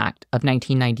Entrances Act of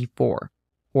 1994,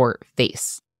 or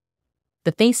FACE.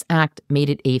 The FACE Act made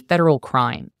it a federal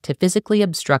crime to physically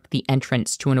obstruct the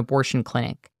entrance to an abortion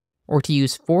clinic, or to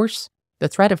use force, the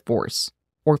threat of force,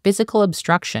 or physical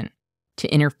obstruction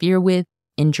to interfere with,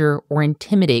 injure, or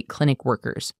intimidate clinic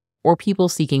workers or people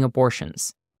seeking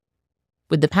abortions.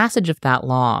 With the passage of that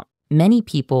law, many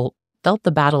people felt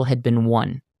the battle had been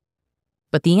won.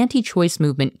 But the anti-choice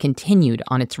movement continued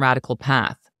on its radical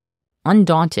path,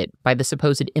 undaunted by the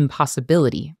supposed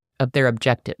impossibility of their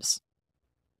objectives.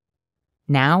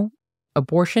 Now,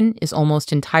 abortion is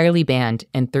almost entirely banned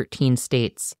in 13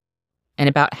 states, and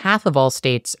about half of all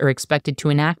states are expected to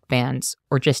enact bans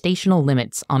or gestational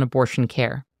limits on abortion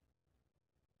care.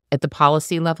 At the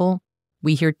policy level,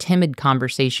 We hear timid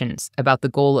conversations about the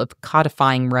goal of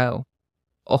codifying Roe,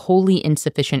 a wholly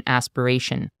insufficient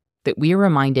aspiration that we are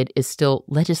reminded is still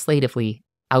legislatively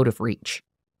out of reach.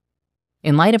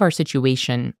 In light of our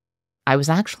situation, I was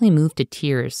actually moved to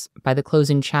tears by the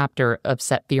closing chapter of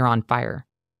Set Fear on Fire,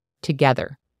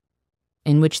 Together,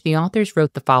 in which the authors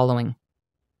wrote the following.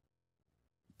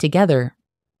 Together,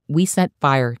 we set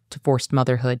fire to forced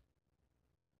motherhood.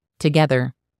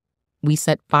 Together, we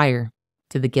set fire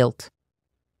to the guilt.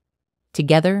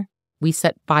 Together, we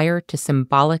set fire to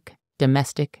symbolic,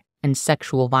 domestic, and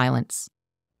sexual violence.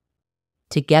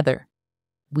 Together,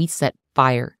 we set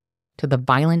fire to the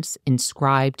violence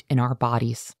inscribed in our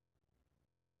bodies.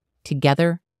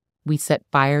 Together, we set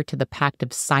fire to the pact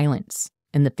of silence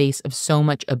in the face of so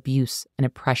much abuse and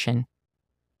oppression.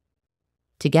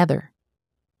 Together,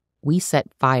 we set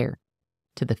fire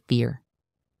to the fear.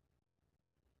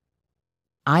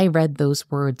 I read those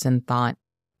words and thought,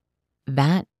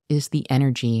 that is the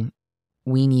energy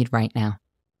we need right now.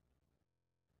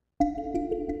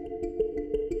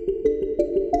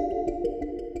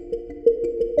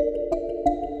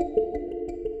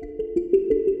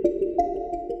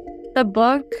 The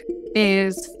book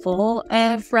is full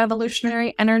of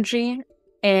revolutionary energy,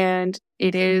 and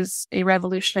it is a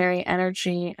revolutionary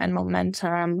energy and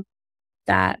momentum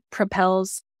that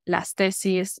propels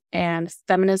LASTESIS and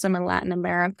feminism in Latin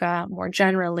America more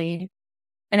generally.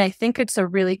 And I think it's a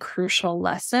really crucial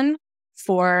lesson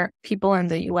for people in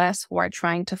the US who are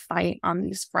trying to fight on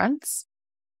these fronts.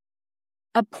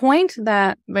 A point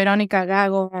that Verónica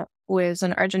Gago, who is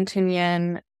an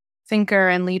Argentinian thinker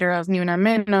and leader of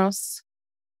Memos,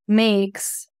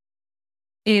 makes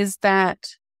is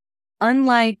that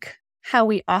unlike how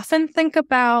we often think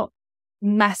about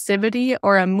massivity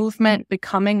or a movement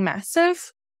becoming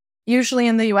massive, usually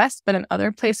in the US, but in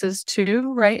other places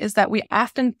too, right, is that we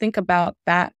often think about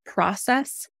that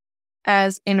process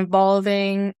as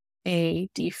involving a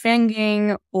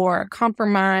defanging or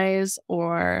compromise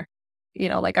or,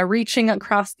 like a reaching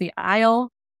across the aisle.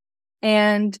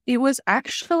 And it was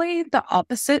actually the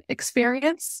opposite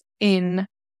experience in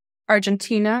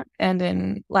Argentina and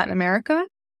in Latin America.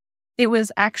 It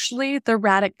was actually the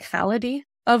radicality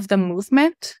of the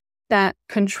movement that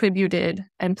contributed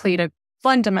and played a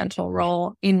fundamental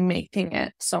role in making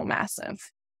it so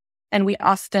massive. And we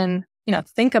often,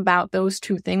 think about those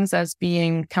two things as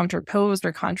being counterposed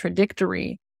or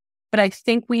contradictory. But I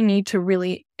think we need to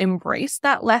really embrace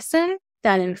that lesson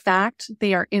that, in fact,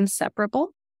 they are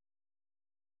inseparable.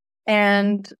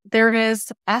 And there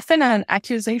is often an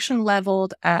accusation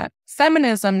leveled at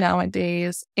feminism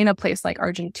nowadays in a place like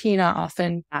Argentina,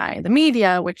 often by the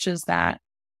media, which is that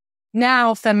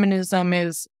now feminism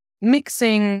is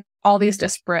mixing all these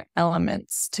disparate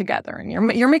elements together. And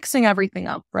you're mixing everything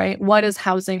up, right? What does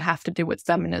housing have to do with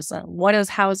feminism? What does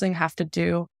housing have to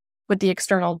do with the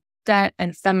external debt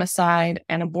and femicide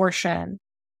and abortion?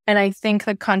 And I think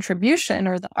the contribution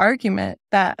or the argument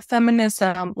that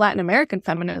feminism, Latin American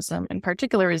feminism in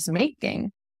particular, is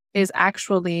making is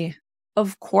actually,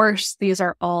 of course, these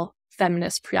are all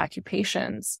feminist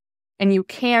preoccupations. And you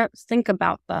can't think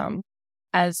about them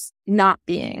as not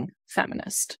being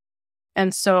feminist.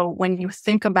 And so when you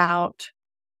think about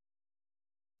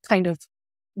kind of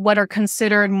what are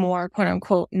considered more quote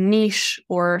unquote niche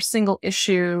or single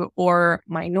issue or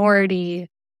minority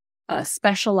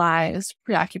specialized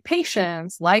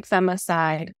preoccupations like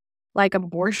femicide, like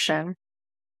abortion,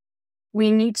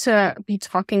 we need to be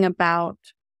talking about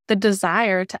the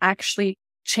desire to actually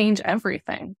change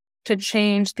everything, to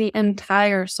change the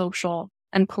entire social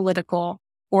and political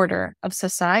order of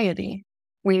society.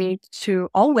 We need to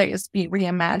always be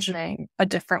reimagining a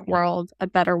different world, a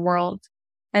better world.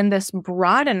 And this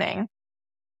broadening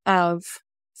of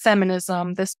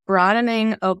feminism, this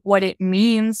broadening of what it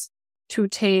means to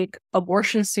take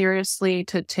abortion seriously,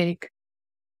 to take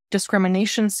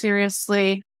discrimination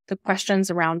seriously, the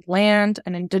questions around land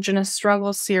and indigenous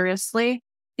struggles seriously,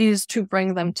 is to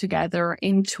bring them together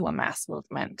into a mass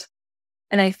movement.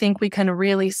 And I think we can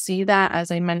really see that,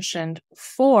 as I mentioned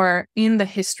before, in the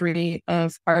history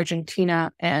of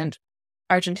Argentina and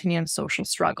Argentinian social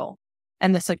struggle,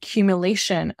 and this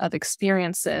accumulation of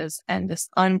experiences and this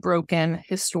unbroken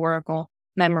historical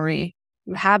memory.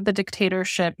 You have the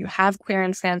dictatorship, you have queer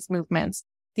and trans movements,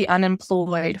 the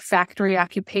unemployed, factory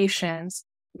occupations,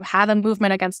 you have a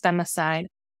movement against femicide.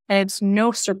 And it's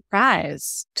no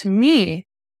surprise to me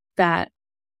that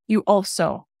you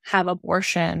also have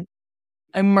abortion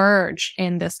emerge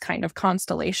in this kind of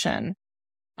constellation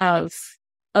of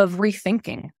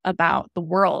rethinking about the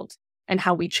world and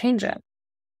how we change it.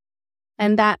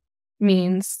 And that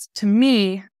means to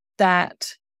me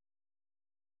that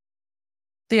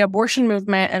the abortion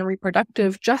movement and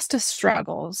reproductive justice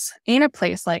struggles in a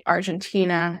place like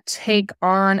Argentina take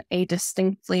on a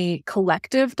distinctly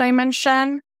collective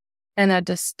dimension and a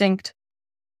distinct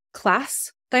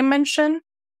class dimension.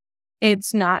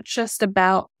 It's not just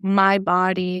about my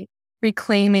body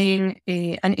reclaiming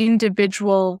an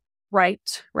individual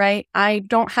right? I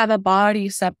don't have a body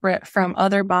separate from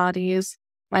other bodies.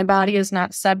 My body is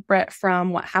not separate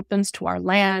from what happens to our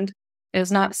land. It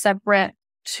is not separate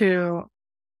to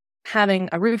having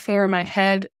a roof over my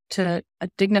head, to a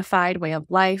dignified way of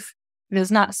life. It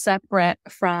is not separate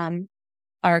from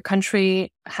our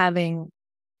country having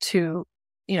to,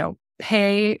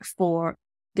 pay for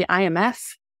the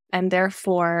IMF and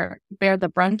therefore bear the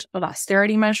brunt of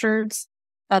austerity measures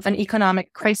of an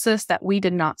economic crisis that we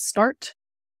did not start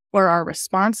or are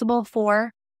responsible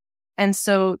for. And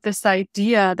so this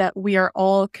idea that we are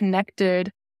all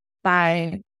connected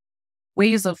by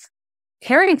ways of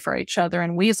caring for each other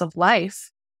and ways of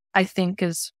life, I think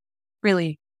is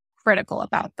really critical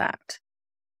about that.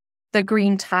 The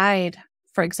Green Tide,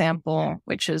 for example,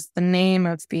 which is the name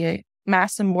of the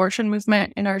mass abortion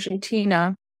movement in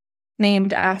Argentina,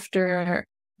 named after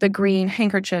the green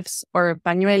handkerchiefs or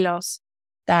pañuelos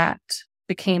that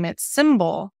became its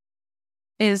symbol,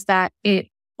 is that it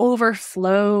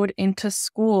overflowed into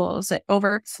schools, it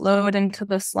overflowed into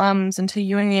the slums, into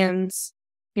unions,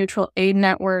 mutual aid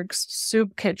networks,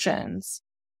 soup kitchens.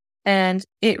 And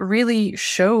it really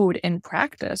showed in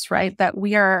practice, right, that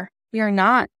we are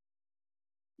not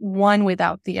one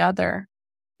without the other.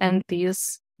 And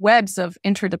these webs of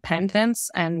interdependence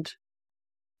and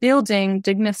building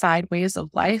dignified ways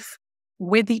of life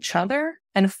with each other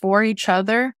and for each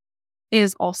other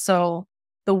is also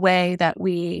the way that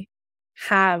we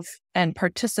have and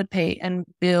participate and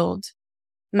build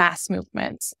mass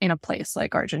movements in a place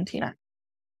like Argentina.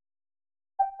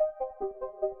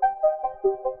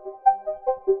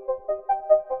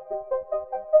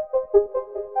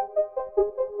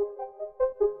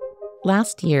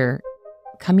 Last year,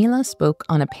 Camila spoke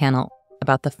on a panel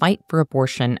about the fight for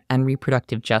abortion and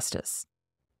reproductive justice.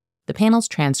 The panel's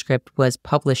transcript was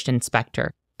published in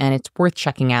Spectre, and it's worth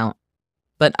checking out.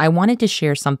 But I wanted to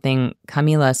share something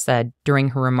Camila said during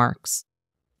her remarks,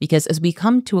 because as we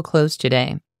come to a close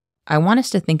today, I want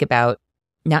us to think about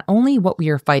not only what we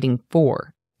are fighting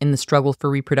for in the struggle for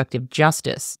reproductive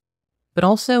justice, but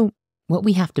also what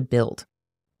we have to build.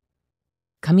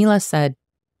 Camila said,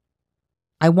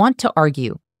 "I want to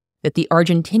argue that the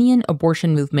Argentinian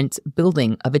abortion movement's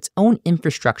building of its own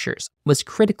infrastructures was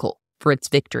critical for its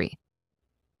victory.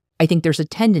 I think there's a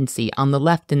tendency on the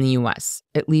left in the US,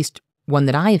 at least one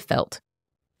that I have felt,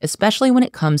 especially when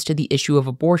it comes to the issue of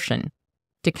abortion,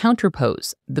 to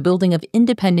counterpose the building of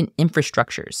independent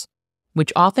infrastructures,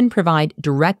 which often provide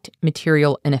direct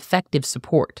material and effective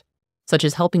support, such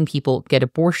as helping people get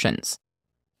abortions,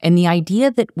 and the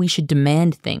idea that we should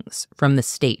demand things from the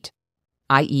state,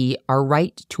 i.e., our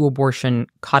right to abortion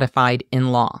codified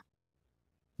in law.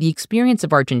 The experience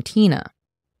of Argentina,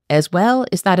 as well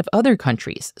as that of other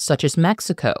countries such as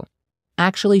Mexico,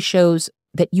 actually shows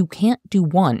that you can't do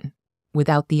one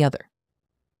without the other."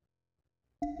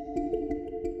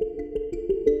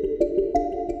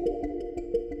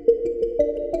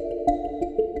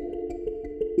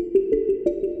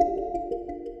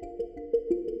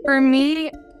 For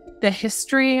me, the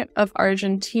history of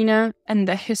Argentina and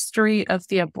the history of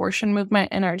the abortion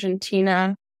movement in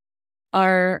Argentina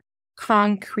are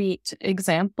concrete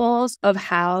examples of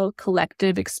how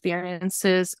collective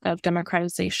experiences of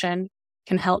democratization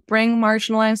can help bring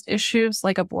marginalized issues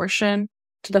like abortion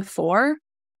to the fore,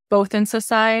 both in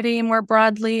society more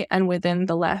broadly and within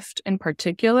the left in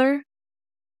particular.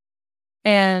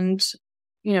 And,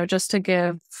 just to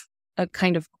give a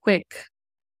kind of quick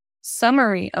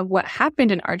summary of what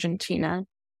happened in Argentina,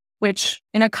 which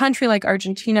in a country like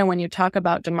Argentina, when you talk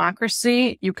about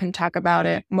democracy, you can talk about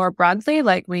it more broadly,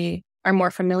 like we are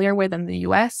more familiar with in the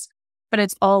US, but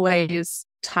it's always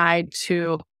tied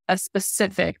to a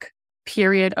specific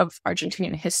period of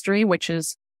Argentinian history, which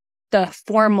is the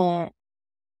formal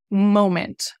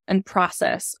moment and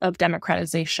process of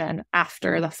democratization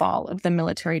after the fall of the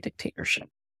military dictatorship.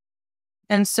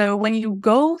 And so when you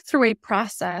go through a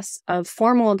process of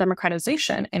formal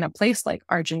democratization in a place like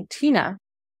Argentina,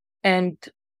 and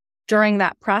during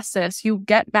that process, you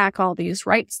get back all these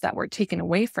rights that were taken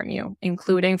away from you,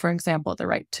 including, for example, the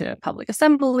right to public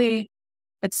assembly,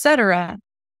 etc.,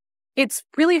 it's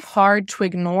really hard to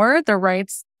ignore the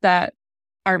rights that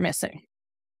are missing.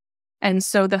 And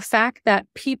so the fact that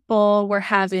people were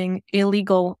having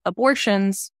illegal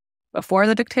abortions before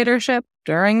the dictatorship,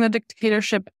 during the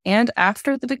dictatorship, and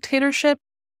after the dictatorship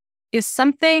is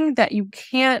something that you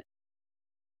can't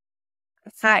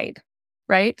hide,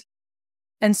 right?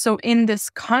 And so in this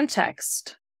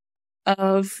context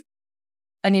of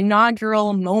an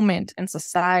inaugural moment in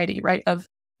society, right, of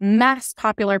mass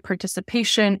popular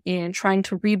participation in trying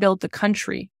to rebuild the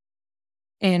country,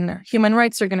 in human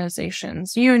rights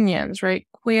organizations, unions, right,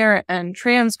 queer and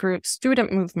trans groups,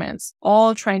 student movements,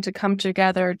 all trying to come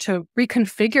together to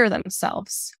reconfigure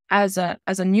themselves as a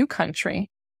new country.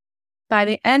 By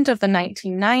the end of the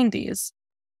 1990s,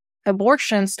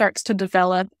 abortion starts to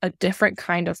develop a different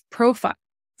kind of profile,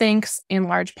 thanks in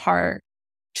large part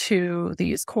to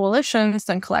these coalitions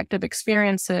and collective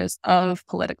experiences of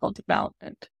political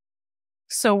development.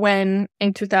 So when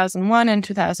in 2001 and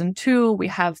 2002, we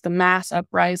have the mass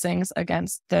uprisings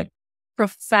against the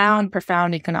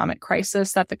profound economic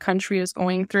crisis that the country is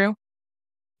going through,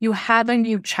 you have a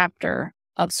new chapter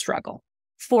of struggle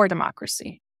for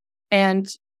democracy. And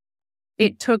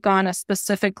it took on a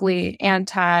specifically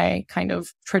anti kind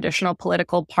of traditional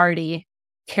political party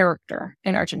character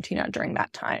in Argentina during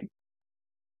that time.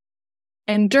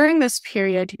 And during this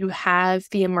period, you have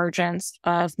the emergence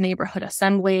of neighborhood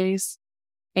assemblies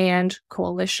and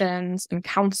coalitions and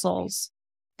councils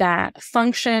that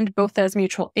functioned both as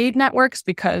mutual aid networks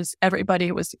because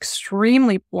everybody was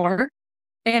extremely poor,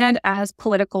 and as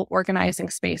political organizing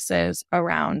spaces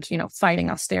around, fighting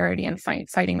austerity and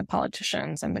fighting the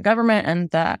politicians and the government and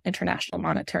the International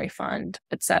Monetary Fund,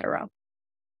 etc.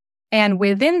 And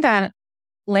within that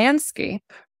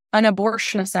landscape, an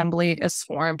abortion assembly is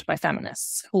formed by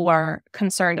feminists who are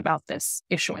concerned about this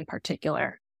issue in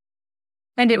particular.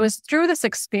 And it was through this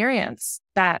experience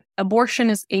that abortion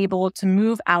is able to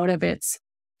move out of its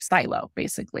silo,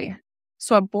 basically.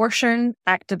 So abortion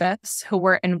activists who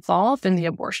were involved in the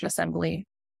abortion assembly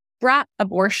brought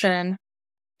abortion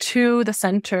to the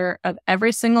center of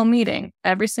every single meeting,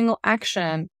 every single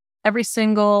action, every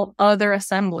single other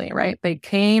assembly, right? They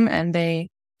came and they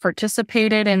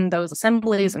participated in those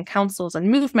assemblies and councils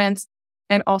and movements,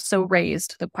 and also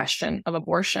raised the question of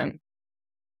abortion.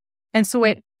 And so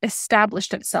it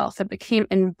established itself. It became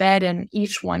embedded in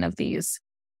each one of these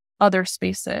other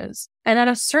spaces. And at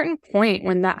a certain point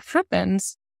when that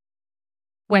happens,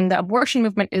 when the abortion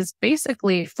movement is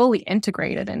basically fully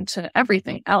integrated into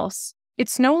everything else,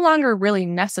 it's no longer really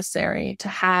necessary to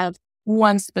have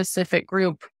one specific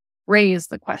group raise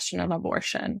the question of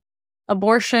abortion.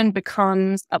 Abortion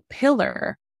becomes a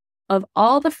pillar of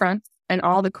all the fronts and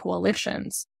all the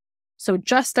coalitions. So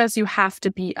just as you have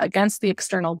to be against the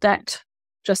external debt,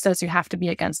 just as you have to be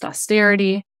against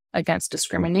austerity, against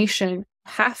discrimination,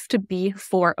 have to be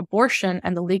for abortion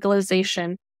and the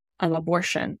legalization of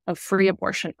abortion, of free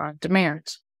abortion on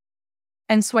demand.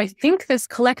 And so I think this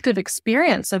collective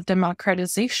experience of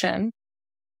democratization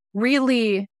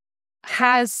really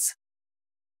has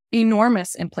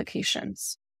enormous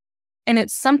implications. And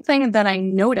it's something that I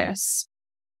notice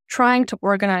trying to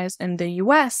organize in the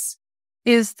US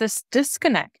is this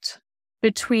disconnect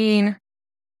between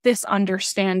this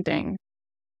understanding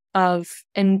of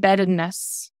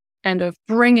embeddedness and of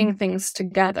bringing things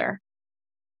together.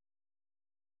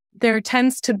 There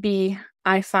tends to be,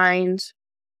 I find,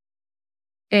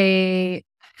 a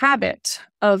habit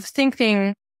of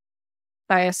thinking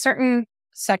by a certain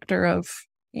sector of,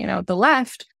 the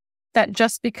left, that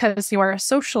just because you are a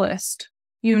socialist,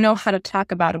 you know how to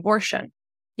talk about abortion.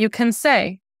 You can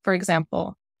say, for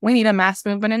example, we need a mass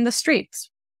movement in the streets.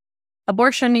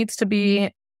 Abortion needs to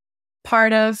be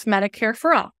part of Medicare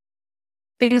for all.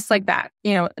 Things like that.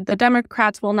 The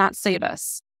Democrats will not save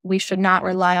us. We should not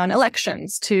rely on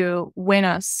elections to win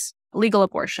us legal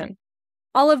abortion.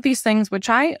 All of these things, which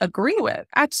I agree with,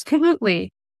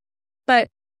 absolutely. But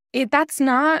that's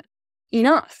not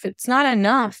enough. It's not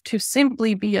enough to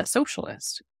simply be a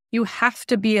socialist. You have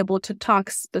to be able to talk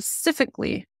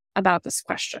specifically about this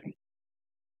question.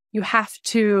 You have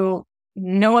to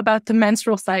know about the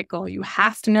menstrual cycle. You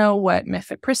have to know what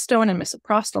mifepristone and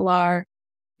misoprostol are.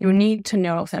 You need to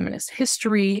know feminist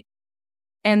history.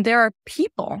 And there are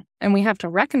people, and we have to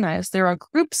recognize there are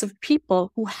groups of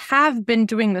people who have been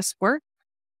doing this work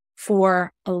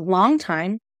for a long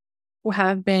time, who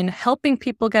have been helping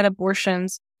people get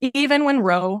abortions, even when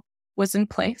Roe was in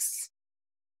place.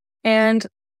 And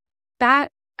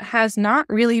that has not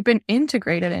really been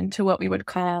integrated into what we would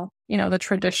call, the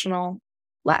traditional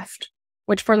left,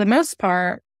 which for the most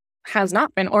part has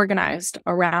not been organized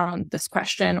around this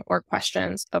question or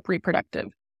questions of reproductive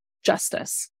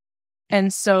justice.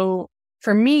 And so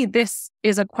for me, this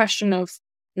is a question of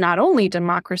not only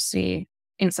democracy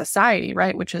in society,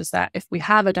 right? Which is that if we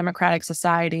have a democratic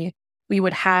society, we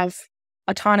would have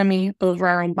autonomy over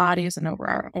our own bodies and over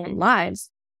our own lives.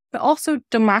 but also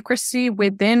democracy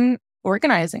within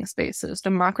organizing spaces,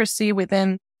 democracy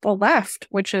within the left,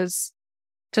 which is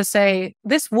to say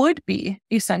this would be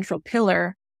a central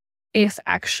pillar if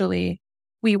actually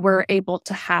we were able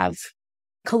to have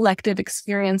collective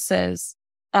experiences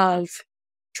of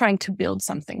trying to build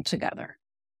something together.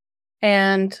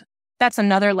 And that's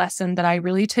another lesson that I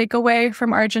really take away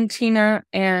from Argentina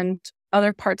and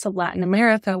other parts of Latin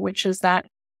America, which is that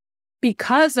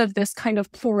because of this kind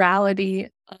of plurality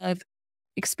of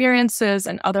experiences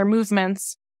and other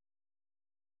movements,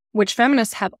 which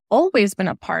feminists have always been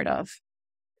a part of,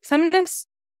 feminists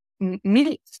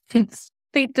meet,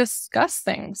 they discuss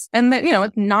things. And that,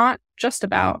 it's not just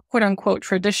about quote unquote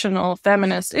traditional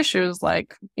feminist issues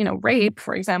like, rape,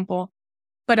 for example,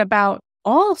 but about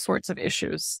all sorts of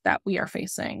issues that we are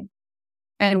facing.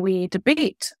 And we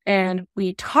debate and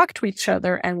we talk to each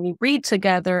other and we read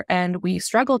together and we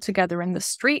struggle together in the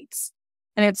streets.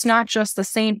 And it's not just the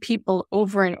same people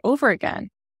over and over again.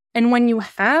 And when you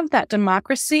have that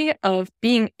democracy of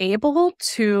being able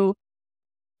to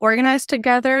organize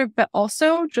together, but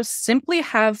also just simply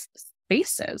have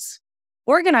spaces,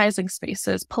 organizing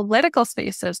spaces, political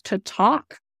spaces to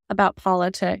talk about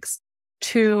politics,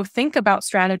 to think about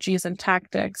strategies and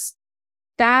tactics,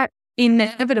 that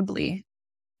inevitably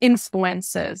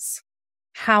influences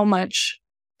how much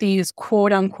these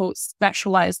quote unquote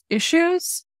specialized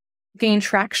issues gain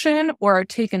traction or are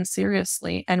taken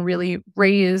seriously and really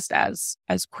raised as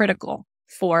critical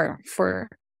for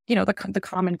the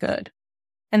common good.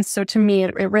 And so to me,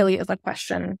 it really is a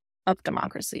question of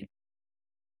democracy.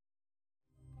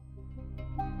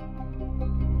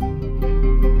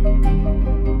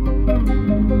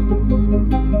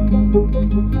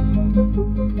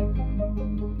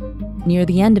 Near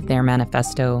the end of their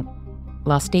manifesto,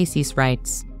 LASTESIS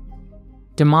writes,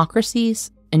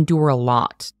 "Democracies endure a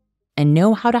lot and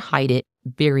know how to hide it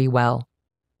very well,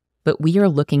 but we are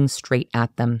looking straight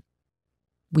at them.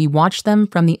 We watch them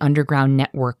from the underground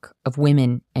network of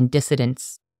women and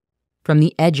dissidents, from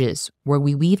the edges where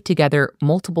we weave together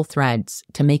multiple threads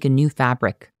to make a new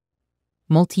fabric,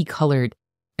 multicolored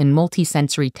and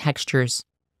multisensory textures,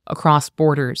 across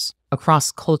borders,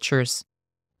 across cultures,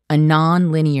 a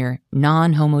non-linear,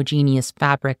 non-homogeneous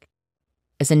fabric,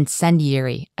 as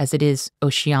incendiary as it is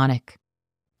oceanic,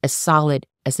 as solid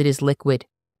as it is liquid,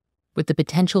 with the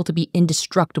potential to be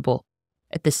indestructible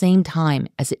at the same time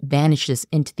as it vanishes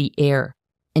into the air,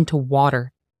 into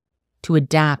water, to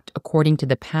adapt according to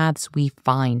the paths we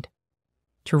find,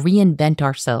 to reinvent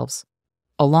ourselves,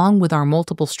 along with our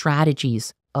multiple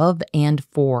strategies of and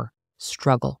for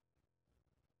struggle."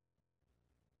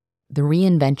 The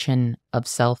reinvention of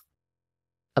self,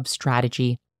 of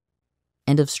strategy,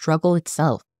 and of struggle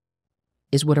itself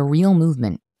is what a real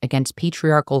movement against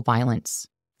patriarchal violence,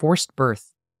 forced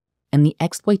birth, and the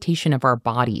exploitation of our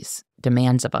bodies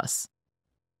demands of us.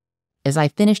 As I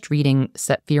finished reading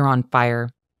Set Fear on Fire,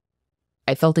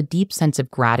 I felt a deep sense of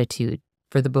gratitude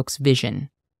for the book's vision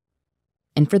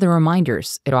and for the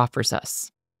reminders it offers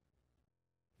us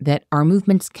that our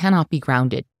movements cannot be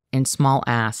grounded in small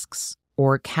asks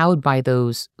or cowed by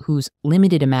those whose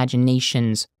limited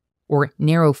imaginations or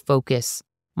narrow focus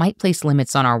might place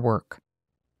limits on our work.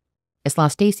 As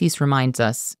LASTESIS reminds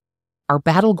us, our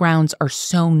battlegrounds are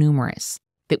so numerous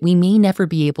that we may never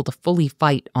be able to fully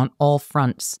fight on all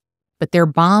fronts, but their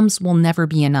bombs will never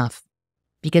be enough,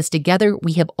 because together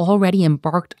we have already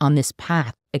embarked on this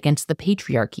path against the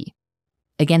patriarchy,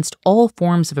 against all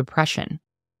forms of oppression,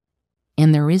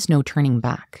 and there is no turning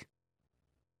back.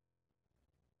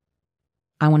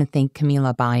 I want to thank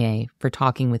Camila Valle for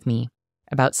talking with me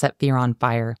about Set Fear on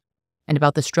Fire and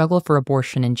about the struggle for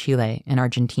abortion in Chile and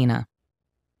Argentina.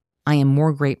 I am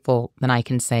more grateful than I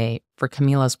can say for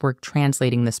Camila's work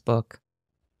translating this book,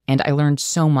 and I learned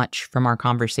so much from our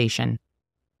conversation.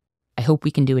 I hope we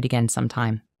can do it again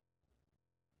sometime.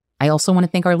 I also want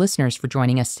to thank our listeners for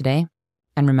joining us today,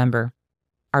 and remember,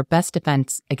 our best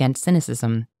defense against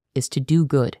cynicism is to do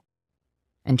good,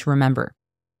 and to remember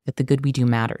that the good we do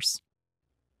matters.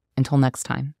 Until next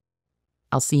time,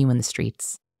 I'll see you in the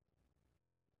streets.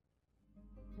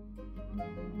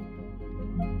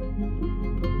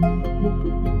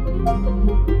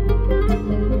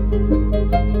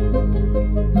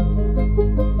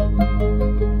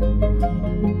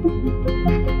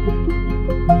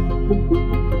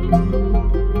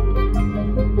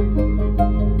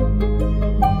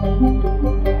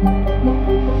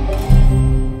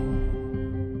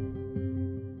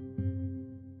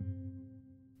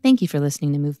 Thank you for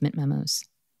listening to Movement Memos.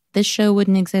 This show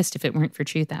wouldn't exist if it weren't for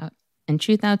TRUTHOUT, and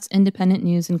TRUTHOUT's independent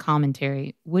news and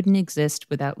commentary wouldn't exist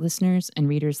without listeners and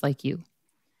readers like you.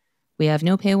 We have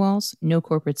no paywalls, no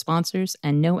corporate sponsors,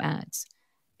 and no ads,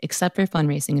 except for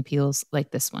fundraising appeals like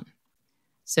this one.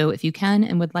 So if you can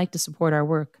and would like to support our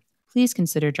work, please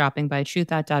consider dropping by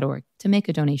TRUTHOUT.org to make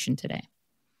a donation today.